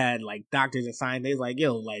Rogan had like doctors and scientists like,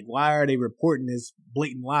 yo, like why are they reporting this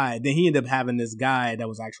blatant lie? Then he ended up having this guy that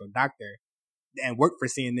was actually a doctor and worked for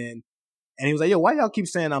CNN. And he was like, yo, why y'all keep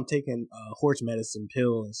saying I'm taking horse medicine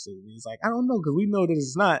pill and shit? And he's like, I don't know, because we know that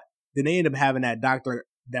it's not. Then they ended up having that doctor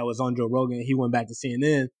that was on Joe Rogan. He went back to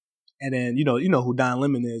CNN. And then, you know who Don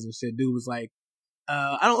Lemon is and shit. Dude was like,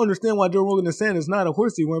 I don't understand why Joe Rogan is saying it's not a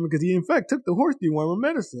horse dewormer because he in fact took the horse dewormer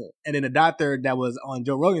medicine. And then the doctor that was on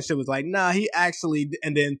Joe Rogan's shit was like, nah, he actually,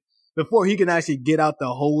 and then before he can actually get out the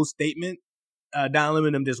whole statement, Don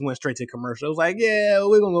Lemon them just went straight to commercial. It was like, yeah,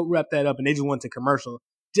 we're going to wrap that up. And they just went to commercial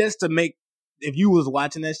just to make, if you was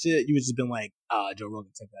watching that shit, you would just been like, Joe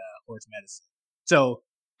Rogan took horse medicine. So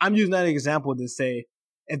I'm using that example to say,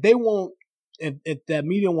 if that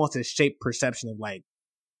media wants to shape perception of like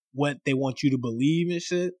what they want you to believe and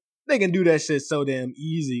shit, they can do that shit so damn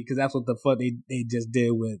easy because that's what the fuck they just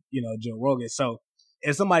did with, Joe Rogan. So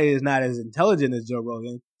if somebody is not as intelligent as Joe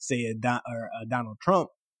Rogan, say Donald Trump,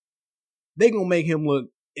 they gonna make him look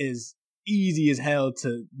as easy as hell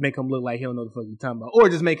to make him look like he don't know the fuck you're talking about, or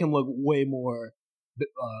just make him look way more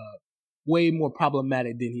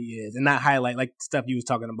problematic than he is, and not highlight like stuff you was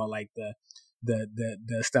talking about, like the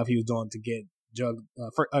stuff he was doing to get drug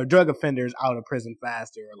offenders out of prison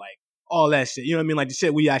faster, or like all that shit. You know what I mean? Like the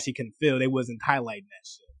shit we actually can feel. They wasn't highlighting that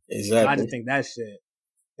shit. Exactly. So I just think that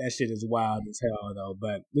shit is wild as hell though.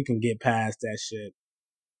 But we can get past that shit.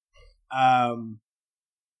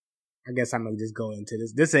 I guess I'm gonna just go into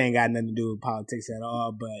this. This ain't got nothing to do with politics at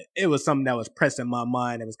all, but it was something that was pressing my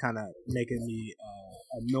mind. It was kind of making me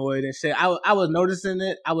annoyed and shit. I was noticing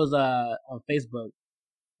it. I was on Facebook.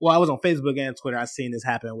 Well, I was on Facebook and Twitter. I seen this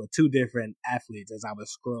happen with two different athletes as I was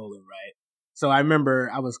scrolling, right? So I remember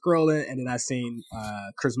I was scrolling and then I seen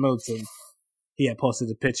Chris Middleton. He had posted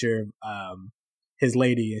a picture of his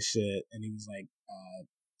lady and shit, and he was like,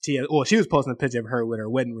 she was posting a picture of her with her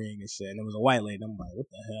wedding ring and shit, and it was a white lady. I'm like, what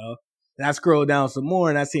the hell? And I scroll down some more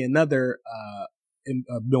and I see another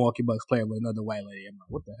Milwaukee Bucks player with another white lady. I'm like,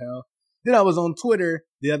 what the hell? Then I was on Twitter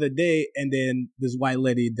the other day, and then this white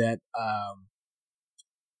lady that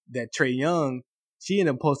Trae Young, she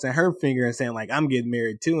ended up posting her finger and saying like, I'm getting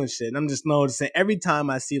married too and shit. And I'm just noticing every time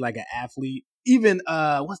I see like an athlete, even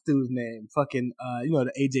what's dude's name? Fucking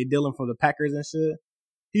the AJ Dillon from the Packers and shit.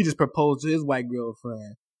 He just proposed to his white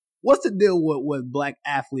girlfriend. What's the deal with black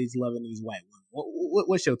athletes loving these white women?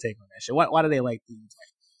 What's your take on that shit? Why do they like these white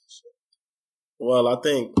shit? Well, I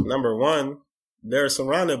think number one, they're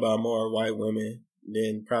surrounded by more white women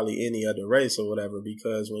than probably any other race or whatever,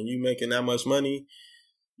 because when you're making that much money,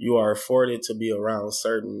 you are afforded to be around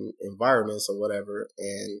certain environments or whatever.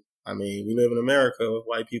 And I mean, we live in America.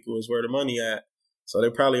 White people is where the money at. So they're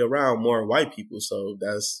probably around more white people. So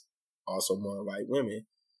that's also more white women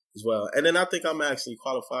as well. And then I think I'm actually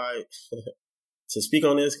qualified to speak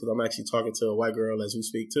on this because I'm actually talking to a white girl as we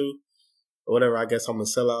speak too. Or whatever. I guess I'm going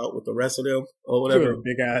to sell out with the rest of them or whatever. You're a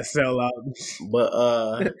big ass sellout. But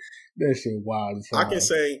that shit wild. I can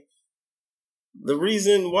say the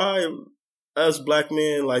reason why us black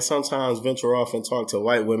men like sometimes venture off and talk to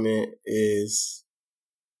white women is,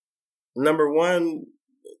 number one,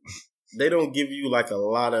 they don't give you like a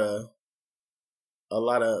lot of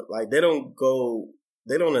like they don't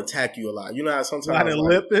attack you a lot. You know how sometimes a lot of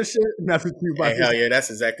lip and shit. That's what you about. Hey, hell yeah, that's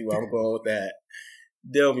exactly where I'm going with that.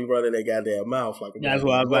 They'll be running their goddamn mouth like that's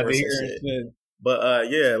what I was about to hear. But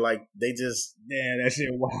yeah, like they just that shit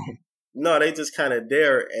wild. No, they just kind of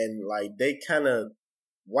there and like they kind of.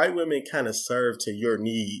 White women kind of serve to your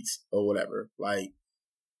needs or whatever. Like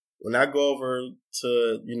when I go over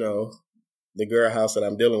to, the girl house that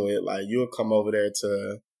I'm dealing with, like I'll come over there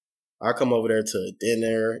to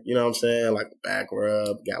dinner, you know what I'm saying? Like a back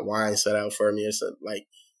rub, got wine set out for me. It's like,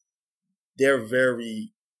 they're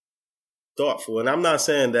very thoughtful. And I'm not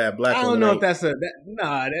saying that black women. I don't know if that's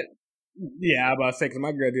yeah, I'm about to say, because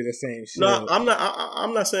my girl did the same shit. No, I'm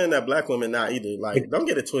not saying that black women not either. Like, don't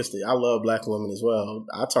get it twisted. I love black women as well.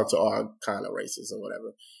 I talk to all kind of races or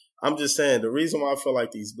whatever. I'm just saying the reason why I feel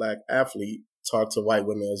like these black athletes talk to white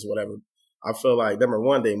women is whatever. I feel like, number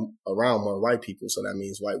one, they around more white people, so that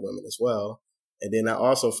means white women as well. And then I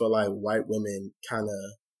also feel like white women kind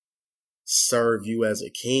of serve you as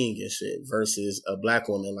a king and shit versus a black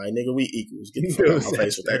woman. Like, nigga, we equals. Get the fuck out of my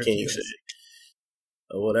face with that king shit.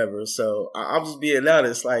 Or whatever. So I'm just being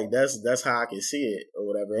honest, like that's how I can see it or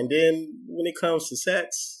whatever. And then when it comes to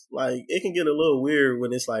sex, like, it can get a little weird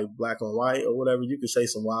when it's like black on white or whatever. You can say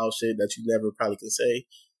some wild shit that you never probably could say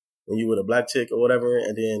when you with a black chick or whatever,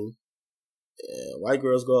 and then white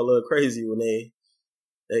girls go a little crazy when they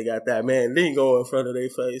got that man lingo in front of their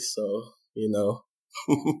face. So, you know.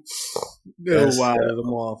 Dude, wild as a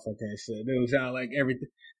motherfucking shit. Dude sound like everything.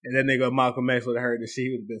 And then nigga Malcolm X would have heard the shit.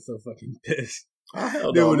 He would have been so fucking pissed.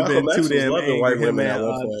 There would have been too damn angry. White women at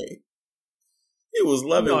one point. He was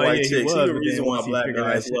loving white chicks. He's the reason why black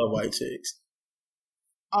guys love white chicks.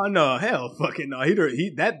 Oh no, hell fucking no.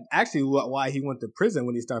 He that actually why he went to prison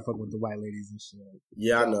when he started fucking with the white ladies and shit.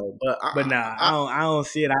 Yeah, I know, but nah, I don't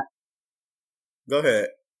see it. Go ahead.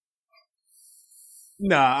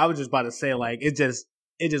 No, I was just about to say, like, it just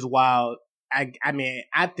wild. I mean,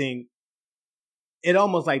 I think it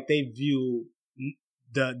almost like they view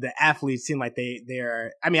the athletes seem like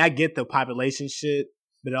they're. I mean, I get the population shit,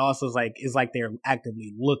 but it also is like it's like they're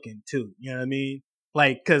actively looking too. You know what I mean?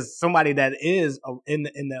 Like, because somebody that is in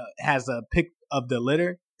the has a pick of the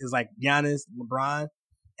litter is like Giannis, LeBron,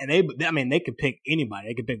 and they could pick anybody.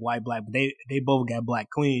 They could pick white, black, but they both got black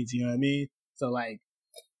queens. You know what I mean? So like,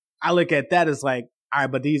 I look at that as like, all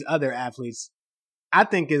right, but these other athletes, I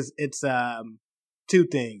think it's two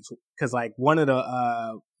things. Because like one of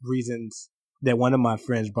the reasons that one of my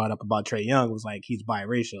friends brought up about Trae Young was like he's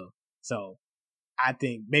biracial. So I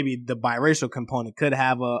think maybe the biracial component could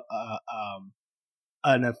have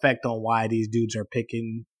an effect on why these dudes are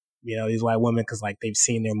picking, you know, these white women because like they've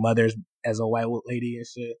seen their mothers as a white lady and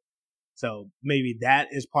shit. So maybe that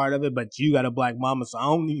is part of it, but you got a black mama, so I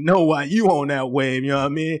don't even know why you on that wave. You know what I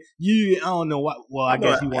mean? I don't know what. Well, I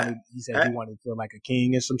guess he said he wanted to feel like a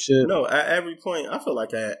king and some shit. No, at every point, I feel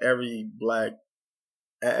like at every black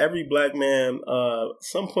man,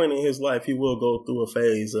 some point in his life, he will go through a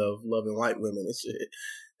phase of loving white women and shit.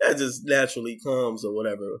 That just naturally comes or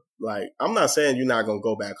whatever. Like, I'm not saying you're not gonna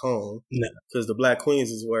go back home, because the Black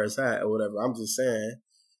Queens is where it's at or whatever. I'm just saying.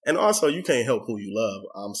 And also, you can't help who you love.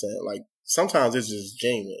 I'm saying, like, sometimes it's just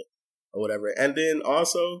genuine or whatever. And then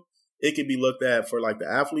also, it could be looked at for, like,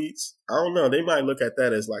 the athletes. I don't know. They might look at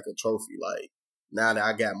that as, like, a trophy. Like, now that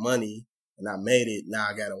I got money and I made it, now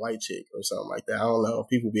I got a white chick or something like that. I don't know.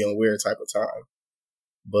 People be on a weird type of time.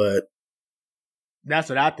 But that's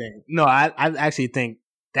what I think. No, I actually think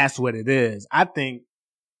that's what it is. I think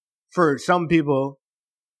for some people,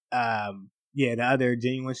 the other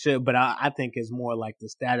genuine shit, but I think it's more like the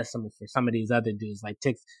status symbol for some of these other dudes. Like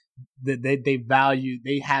chicks,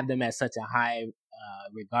 they have them at such a high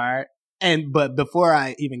regard. But before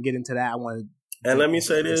I even get into that, I want to. And let me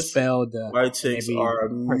say this: white chicks are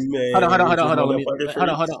made. Hold on.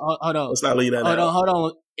 Let's not leave that out. Hold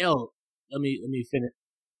on. Let me finish.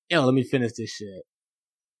 Let me finish this shit.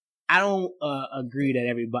 I don't agree that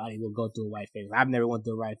everybody will go through a white phase. I've never went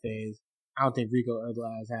through a white phase. I don't think Rico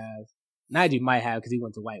Urblas has. Najee might have because he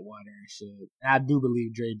went to Whitewater and shit. And I do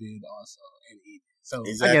believe Dre did also. And he did. So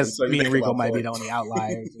exactly. I guess me and Rico might be the only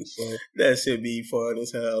outliers and shit. That should be fun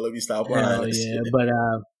as hell. Let me stop riding this shit. But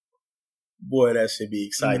boy, that should be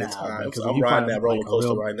exciting times. I'm riding that roller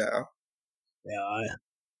coaster right now. Yeah,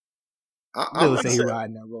 I would say he's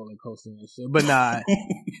riding that roller coaster and shit. But nah,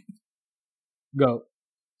 go.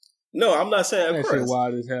 No, I'm not saying that shit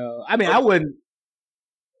wild as hell. I mean, I wouldn't.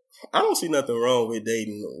 I don't see nothing wrong with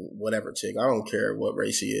dating whatever chick. I don't care what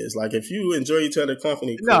race she is. Like, if you enjoy each other's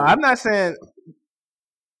company. Cool. No, I'm not saying.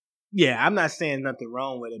 Yeah, I'm not saying nothing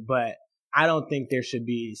wrong with it, but I don't think there should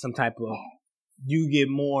be some type of. You get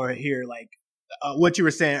more here, like what you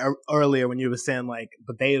were saying earlier when you were saying like,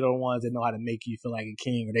 but they are the ones that know how to make you feel like a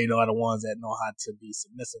king, or they are the ones that know how to be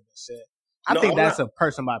submissive and shit. I think that's a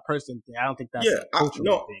person by person thing. I don't think that's a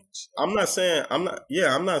cultural thing. I'm not saying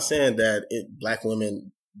that black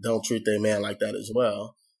women don't treat their man like that as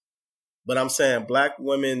well. But I'm saying black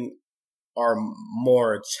women are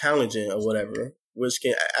more challenging or whatever, which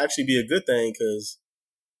can actually be a good thing because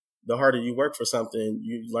the harder you work for something,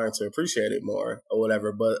 you learn to appreciate it more or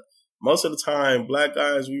whatever. But most of the time, black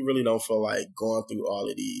guys, we really don't feel like going through all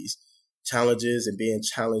of these challenges and being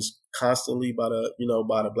challenged constantly by the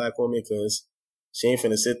black woman, because she ain't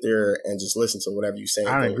finna sit there and just listen to whatever you say.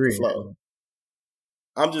 I agree. Flow.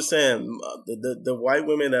 I'm just saying the white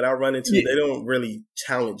women that I run into, they don't really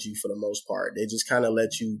challenge you for the most part. They just kind of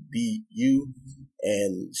let you be you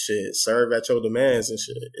and shit, serve at your demands and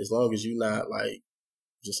shit. As long as you're not like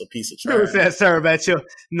just a piece of trash. That serve at your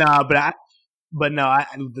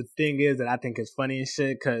the thing is that I think it's funny and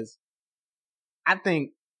shit because I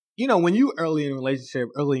think when you early in a relationship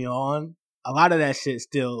early on, a lot of that shit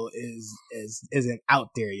still isn't out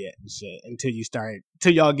there yet and shit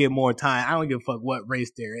until y'all get more time. I don't give a fuck what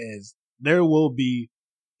race there is. There will be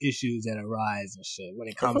issues that arise and shit when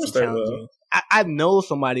it comes to challenging. I know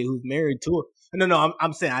somebody who's married to a no.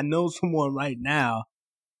 I'm saying I know someone right now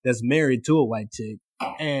that's married to a white chick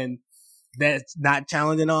and that's not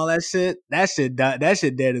challenging all that shit. That shit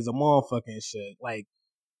dead as a motherfucking shit. Like,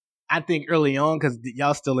 I think early on, because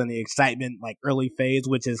y'all still in the excitement, like, early phase,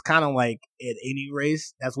 which is kind of like at any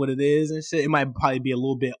race, that's what it is and shit. It might probably be a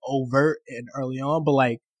little bit overt and early on, but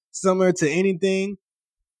like, similar to anything,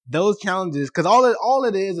 those challenges, because all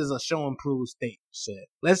it is a show and prove state shit.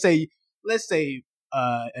 Let's say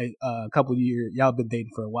a couple years, y'all been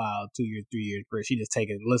dating for a while, 2 years, 3 years, but she just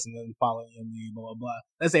taking, listening, and following your lead, blah, blah, blah.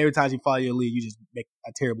 Let's say every time she follow your lead, you just make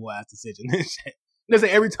a terrible ass decision and shit. Let's say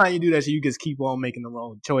every time you do that shit, you just keep on making the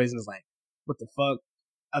wrong choice, and it's like, what the fuck?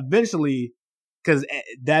 Eventually, because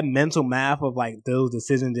that mental math of like those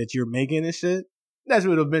decisions that you're making and shit, that's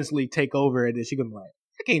what will eventually take over, and then she gonna be like,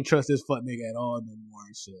 I can't trust this fuck nigga at all no more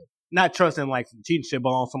and shit. Not trusting like some cheating shit, but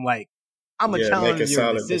on some like, I'm gonna challenge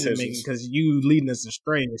your decision making because you leading us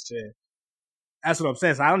astray and shit. That's what I'm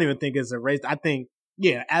saying. So I don't even think it's a race. I think,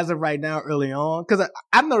 yeah, as of right now, early on, because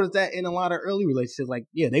I've noticed that in a lot of early relationships, like,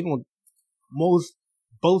 yeah,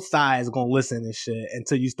 both sides gonna listen and shit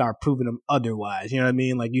until you start proving them otherwise. You know what I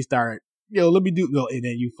mean? Like, you start, let me do, and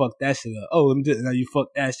then you fuck that shit up. Oh, let me do it. Now you fuck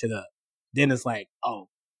that shit up. Then it's like, oh,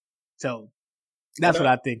 so that's what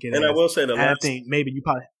I think it is. And I will say I think maybe you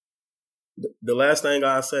probably. The last thing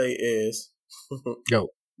I say is, yo,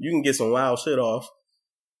 you can get some wild shit off.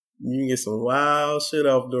 You can get some wild shit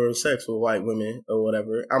off during sex with white women or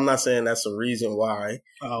whatever. I'm not saying that's the reason why.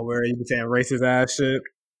 Where you be saying racist ass shit?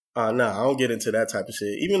 No, I don't get into that type of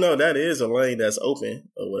shit. Even though that is a lane that's open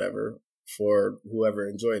or whatever for whoever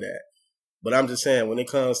enjoy that. But I'm just saying, when it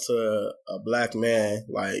comes to a black man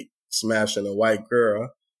like smashing a white girl,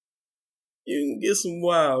 you can get some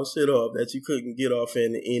wild shit off that you couldn't get off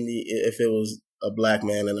if it was a black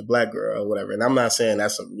man and a black girl or whatever. And I'm not saying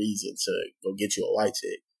that's a reason to go get you a white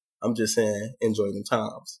chick. I'm just saying, enjoy them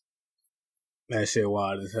times. That shit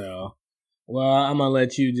wild as hell. Well, I'm gonna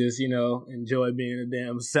let you just, enjoy being a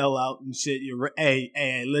damn sellout and shit.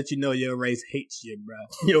 Hey, let you know your race hates you, bro.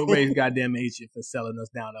 Your race goddamn hates you for selling us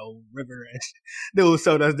down the old river. Dude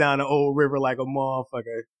sold us down the old river like a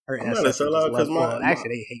motherfucker. I'm not a sellout because actually,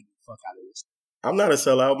 they hate the fuck out of this. I'm not a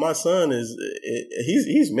sellout. My son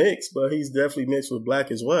he's mixed, but he's definitely mixed with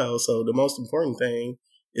black as well. So the most important thing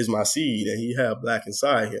is my seed, and he have black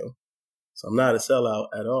inside him. So I'm not a sellout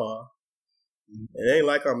at all. It ain't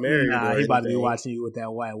like I'm married. Nah, he about to be watching you with that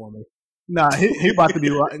white woman. Nah, he about to be.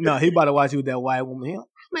 He about to watch you with that white woman.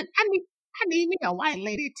 Man, I need me a white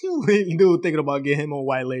lady too. Dude, thinking about getting him a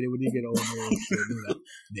white lady when he get older.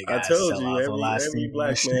 I told you, every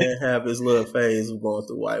black man have his little phase of going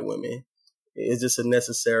through white women. It's just a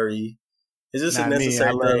necessary. It's just a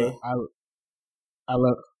necessary thing.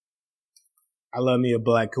 I love me a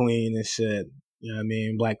black queen and shit. You know what I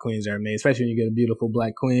mean? Black queens are amazing, especially when you get a beautiful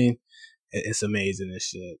black queen. It's amazing and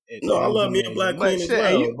shit. I love me a black queen as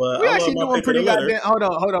well. But we actually doing pretty goddamn. Hold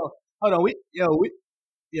on.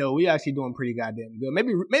 We actually doing pretty goddamn good.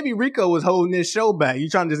 Maybe Rico was holding this show back. You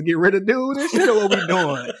trying to just get rid of dude and shit, or what we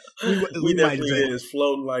doing? we definitely is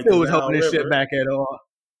floating like dude was holding this shit back at all.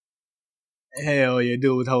 Hell yeah,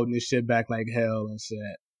 dude was holding this shit back like hell and shit.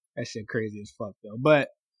 That shit crazy as fuck though. But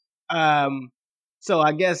so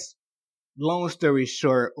I guess, long story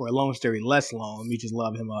short, or long story less long, we just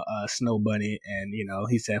love him a snow bunny, and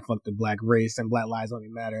he said fuck the black race and black lives only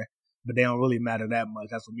matter, but they don't really matter that much.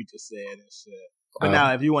 That's what we just said and shit. But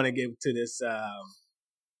now, if you want to get to this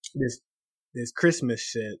this Christmas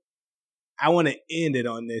shit, I want to end it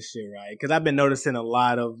on this shit, right? Because I've been noticing a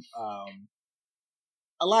lot of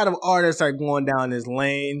artists are going down this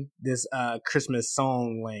lane, this Christmas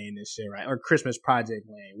song lane and shit, right? Or Christmas project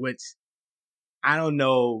lane, which I don't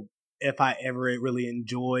know if I ever really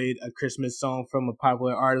enjoyed a Christmas song from a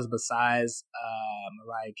popular artist besides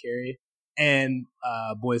Mariah Carey and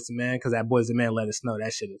Boyz II Men, because that Boyz II Men Let It Snow,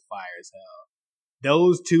 that shit is fire as hell.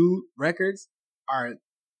 Those two records are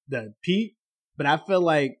the peak, but I feel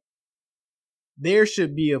like there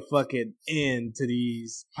should be a fucking end to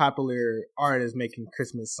these popular artists making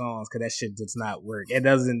Christmas songs, because that shit does not work. It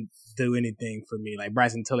doesn't do anything for me. Like,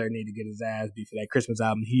 Bryson Tiller need to get his ass beat for that Christmas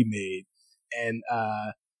album he made. And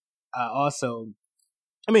also,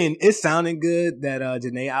 I mean, it sounded good, that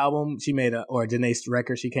Janae album she made, or Janae's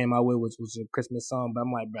record she came out with, which was a Christmas song, but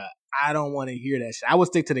I'm like, bro, I don't want to hear that shit. I would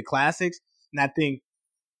stick to the classics, and I think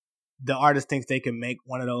the artist thinks they can make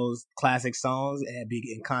one of those classic songs and be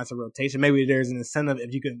in constant rotation. Maybe there's an incentive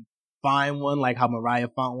if you can find one, like how Mariah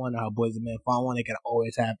found one or how Boyz II Men found one. They can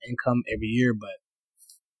always have income every year, but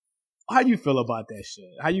how you feel about that shit?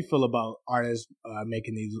 How you feel about artists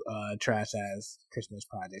making these trash ass Christmas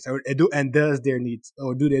projects? Do there need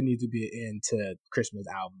to be an end to Christmas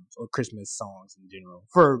albums or Christmas songs in general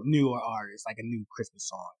for newer artists, like a new Christmas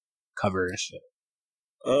song cover and shit?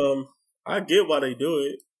 I get why they do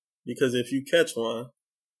it, because if you catch one,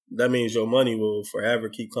 that means your money will forever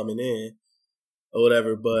keep coming in or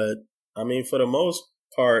whatever. But I mean, for the most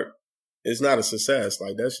part, it's not a success.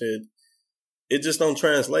 Like that shit, it just don't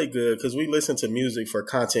translate good, because we listen to music for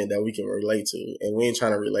content that we can relate to, and we ain't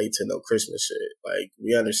trying to relate to no Christmas shit. Like,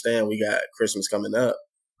 we understand we got Christmas coming up.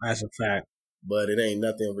 That's a fact. But it ain't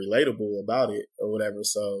nothing relatable about it or whatever.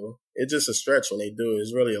 So it's just a stretch when they do it.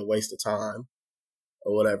 It's really a waste of time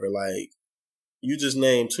or whatever. Like, you just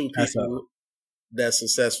named two people that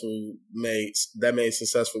made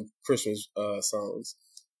successful Christmas songs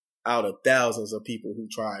out of thousands of people who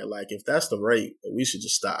tried. Like, if that's the rate, we should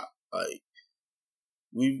just stop. Like,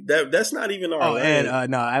 that's not even our lane.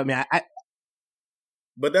 And no, I mean,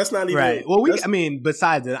 but that's not even right. Well,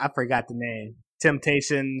 besides it, I forgot the name.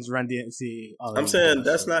 Temptations, Run DMC. I'm saying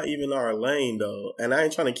that's not even our lane though, and I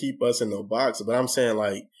ain't trying to keep us in no box, but I'm saying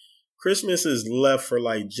like Christmas is left for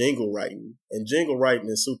like jingle writing, and jingle writing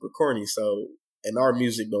is super corny. So, and our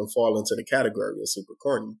music don't fall into the category of super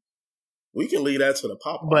corny. We can leave that to the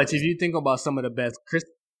pop. But artists. If you think about some of the best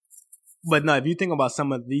if you think about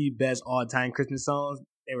some of the best all-time Christmas songs,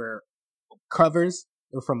 they were covers.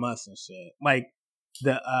 They're from us and shit. Like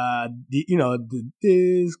this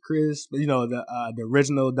Christmas, the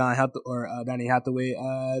original Donny Hathaway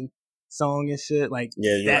song and shit. Like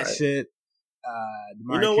that right. Shit.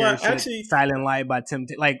 You know what? Shit, actually, Silent Light by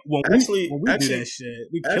Temptation. Like when we do that shit,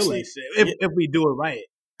 we kill that shit if we do it right.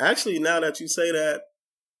 Actually, now that you say that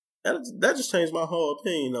just changed my whole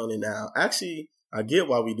opinion on it. Now, actually, I get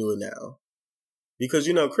why we do it now, because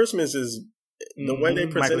Christmas is the way they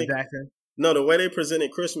presented. No, the way they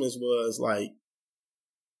presented Christmas was like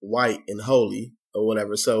white and holy or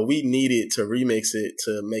whatever. So we needed to remix it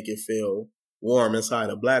to make it feel warm inside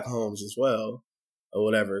of black homes as well or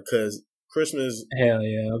whatever. Because Christmas, hell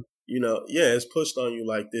yeah, it's pushed on you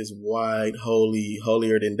like this white, holy,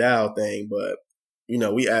 holier than thou thing, but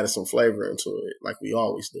we added some flavor into it like we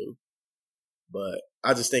always do. But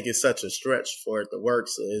I just think it's such a stretch for it to work,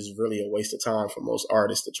 so it's really a waste of time for most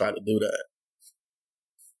artists to try to do that.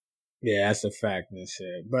 Yeah, that's a fact and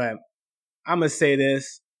shit. But I'm gonna say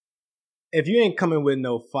this: if you ain't coming with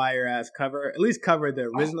no fire ass cover, at least cover the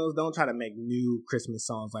originals. Don't try to make new Christmas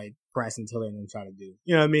songs like Bryson Tiller and them try to do.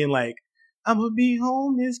 You know what I mean? Like, I'm gonna be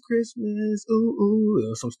home this Christmas, ooh,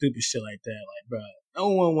 or some stupid shit like that. Like, bro, no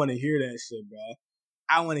one want to hear that shit, bro.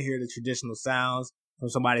 I want to hear the traditional sounds from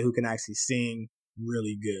somebody who can actually sing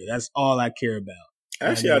really good. That's all I care about.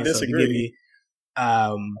 Actually, I disagree.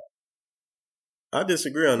 I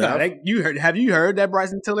disagree on that. Have you heard that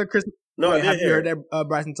Bryson Tiller Christmas? No, I didn't. Have you heard that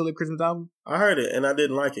Bryson Tiller Christmas album? I heard it and I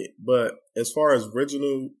didn't like it. But as far as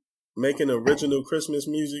making original Christmas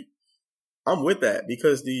music, I'm with that,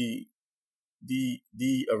 because the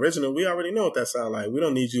original, we already know what that sound like. We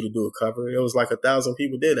don't need you to do a cover. It was like 1,000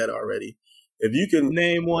 people did that already. If you can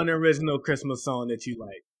name one original Christmas song that you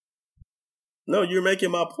like. No, you're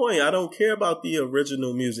making my point. I don't care about the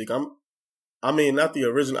original music. Not the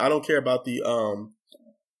original. I don't care about the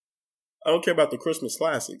Christmas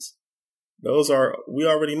classics. We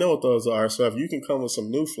already know what those are. So if you can come with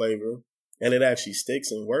some new flavor and it actually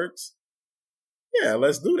sticks and works, yeah,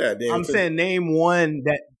 let's do that then. I'm saying name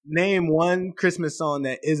one Christmas song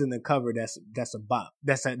that isn't a cover that's a bop.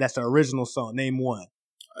 That's an original song. Name one.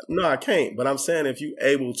 No, I can't. But I'm saying if you're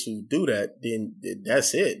able to do that, then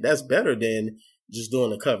that's it. That's better than just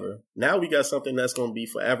doing a cover. Now we got something that's going to be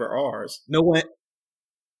forever ours. No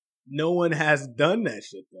one has done that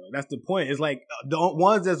shit though. That's the point. It's like the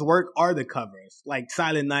ones that work are the covers. Like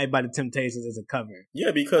Silent Night by the Temptations is a cover.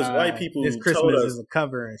 Yeah, because white people this Christmas is a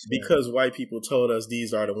cover. And shit. Because white people told us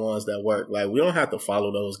these are the ones that work. Like, we don't have to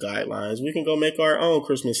follow those guidelines. We can go make our own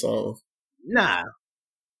Christmas song. Nah.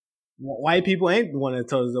 White people ain't the one that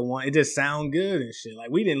told us the one. It just sound good and shit. Like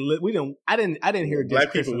I didn't hear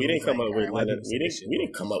black people. We didn't come up with we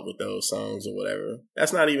didn't come up with those songs or whatever.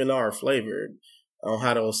 That's not even our flavor on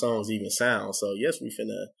how those songs even sound. So yes, we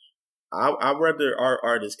finna. I'd rather our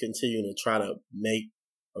artists continue to try to make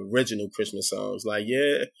original Christmas songs. Like,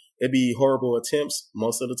 yeah, it'd be horrible attempts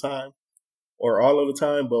most of the time or all of the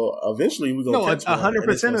time, but eventually we're gonna catch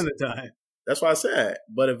 100% of the time. That's why I said.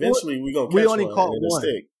 But eventually we're gonna catch one and it'll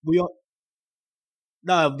stick. You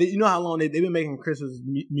know how long they've been making Christmas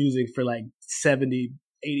music for like 70,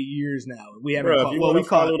 80 years now. We haven't. If you want to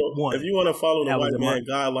follow the white man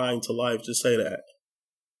guideline to life, just say that.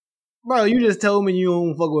 Bro, you just told me you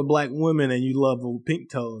don't fuck with black women and you love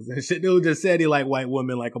pink toes and shit. Dude just said he like white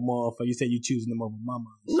women like a motherfucker. You said you choosing them over mama.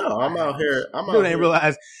 No, I'm out here. Dude ain't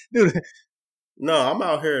realize. Dude. No, I'm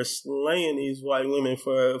out here slaying these white women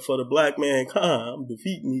for the black mankind. I'm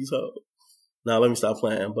defeating these hoes. Now let me stop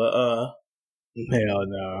playing. But hell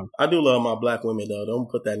no. I do love my black women though. Don't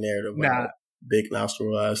put that narrative on big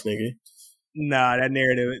nostril ass nigga. Nah, that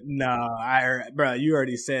narrative. Nah, I heard, bro. You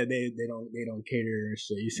already said they don't cater and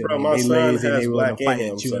shit. You said bro, my son has black in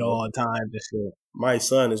him. You at all times and shit. My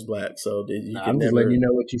son is black, so I'm just letting you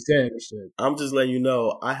know what you said and shit. I'm just letting you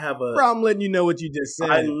know I have a. Bro, I'm letting you know what you just said.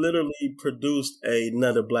 I literally produced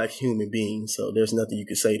another black human being, so there's nothing you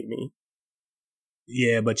can say to me.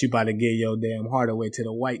 Yeah, but you about to give your damn heart away to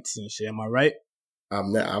the whites and shit. Am I right?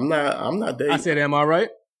 I'm not dating. I said, am I right?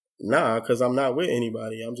 Nah, because I'm not with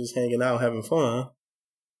anybody. I'm just hanging out, having fun.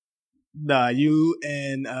 Nah, you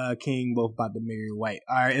and King both about to marry white.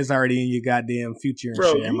 All right, it's already in your goddamn future and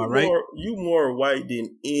shit. Am I right? You more white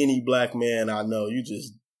than any black man I know. You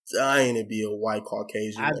just dying to be a white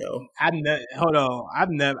Caucasian male. Hold on.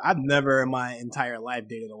 I've never in my entire life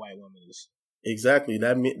dated a white woman. Exactly.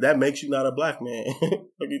 That makes you not a black man.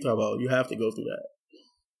 What are you talking about? You have to go through that.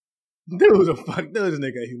 Dude, this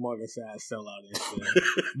nigga humongous ass sellout and shit.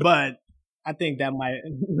 But I think that might.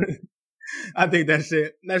 I think that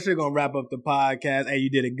shit gonna wrap up the podcast. Hey, you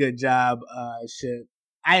did a good job. Shit.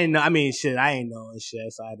 I ain't know and shit, so I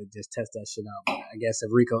had to just test that shit out. But I guess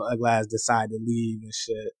if Rico Uglass decided to leave and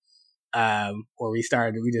shit, or we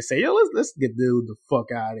just say, yo, let's get dude the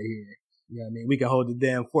fuck out of here. You know what I mean? We can hold the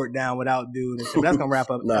damn fort down without dude and shit. But that's gonna wrap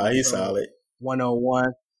up. Nah, he's solid.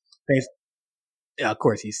 101. Thanks. Yeah, of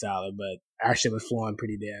course he's solid, but our shit was flowing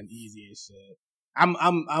pretty damn easy and shit. I'm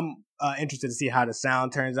interested to see how the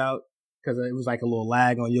sound turns out because it was like a little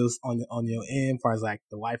lag on your end, as far as like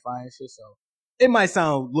the Wi-Fi and shit. So it might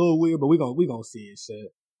sound a little weird, but we gonna see it.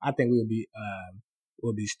 Shit, I think we'll be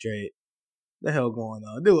straight. The hell going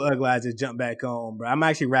on? Dude, ugly ass just jump back on, bro. I'm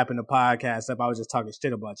actually wrapping the podcast up. I was just talking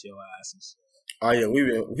shit about your ass and shit. Oh yeah,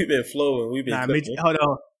 we've been flowing. We've been. Hold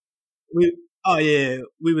on.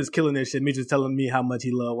 We was killing this shit. Mitch was telling me how much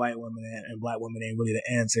he loved white women and black women ain't really the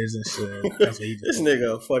answers and shit. That's what he just this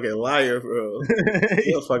nigga a fucking liar, bro.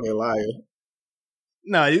 He a fucking liar.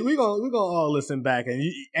 No, we gonna all listen back and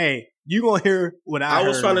you gonna hear what I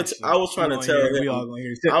was trying to tell him. We all gonna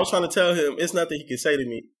hear shit. I was trying to tell him it's nothing he can say to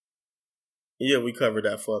me. Yeah, we covered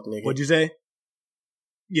that fuck nigga. What'd you say?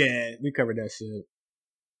 Yeah, we covered that shit.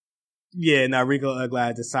 Yeah, now Rico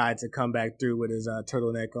Uglass decided to come back through with his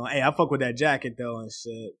turtleneck on. Hey, I fuck with that jacket though and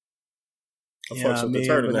shit. I fucked with the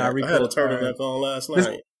turtleneck. I had a turtleneck on last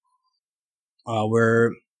night.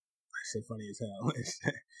 That shit funny as hell.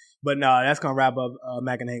 But no, that's gonna wrap up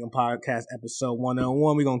Mac and Hagen podcast episode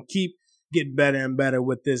 101. We're gonna keep getting better and better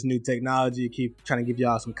with this new technology. Keep trying to give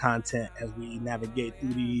y'all some content as we navigate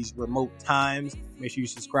through these remote times. Make sure you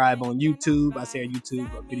subscribe on YouTube. I say our YouTube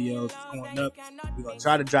videos is going up. We're going to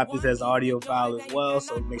try to drop this as audio file as well.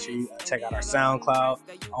 So make sure you check out our SoundCloud.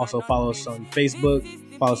 Also follow us on Facebook.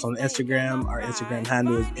 Follow us on Instagram. Our Instagram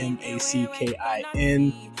handle is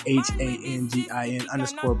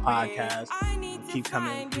MACKINHANGIN_podcast. Keep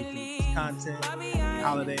coming with this content.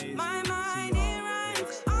 Holidays. See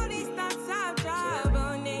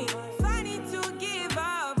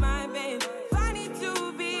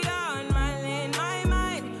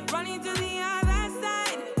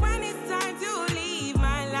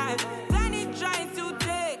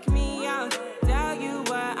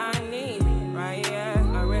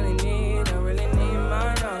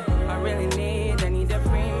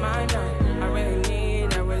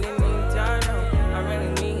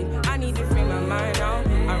y'all.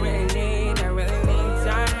 I really need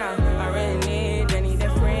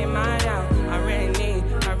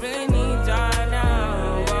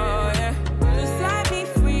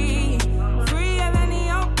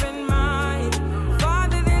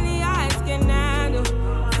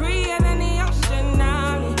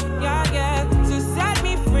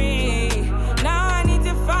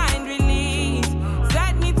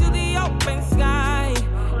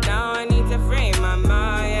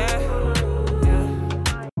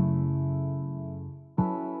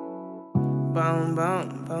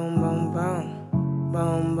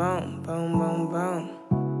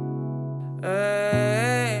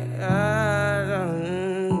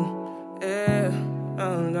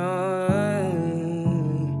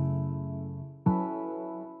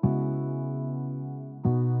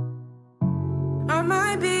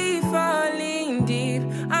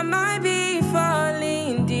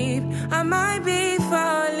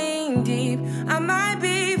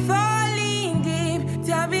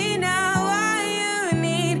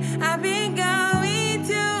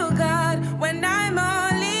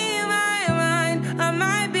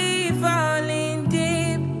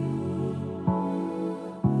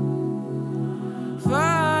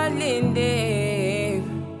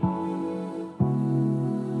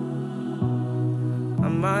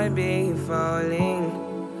might be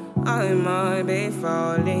falling. I might be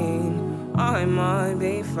falling. I might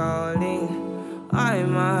be falling. I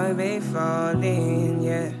might be falling,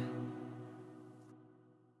 yeah.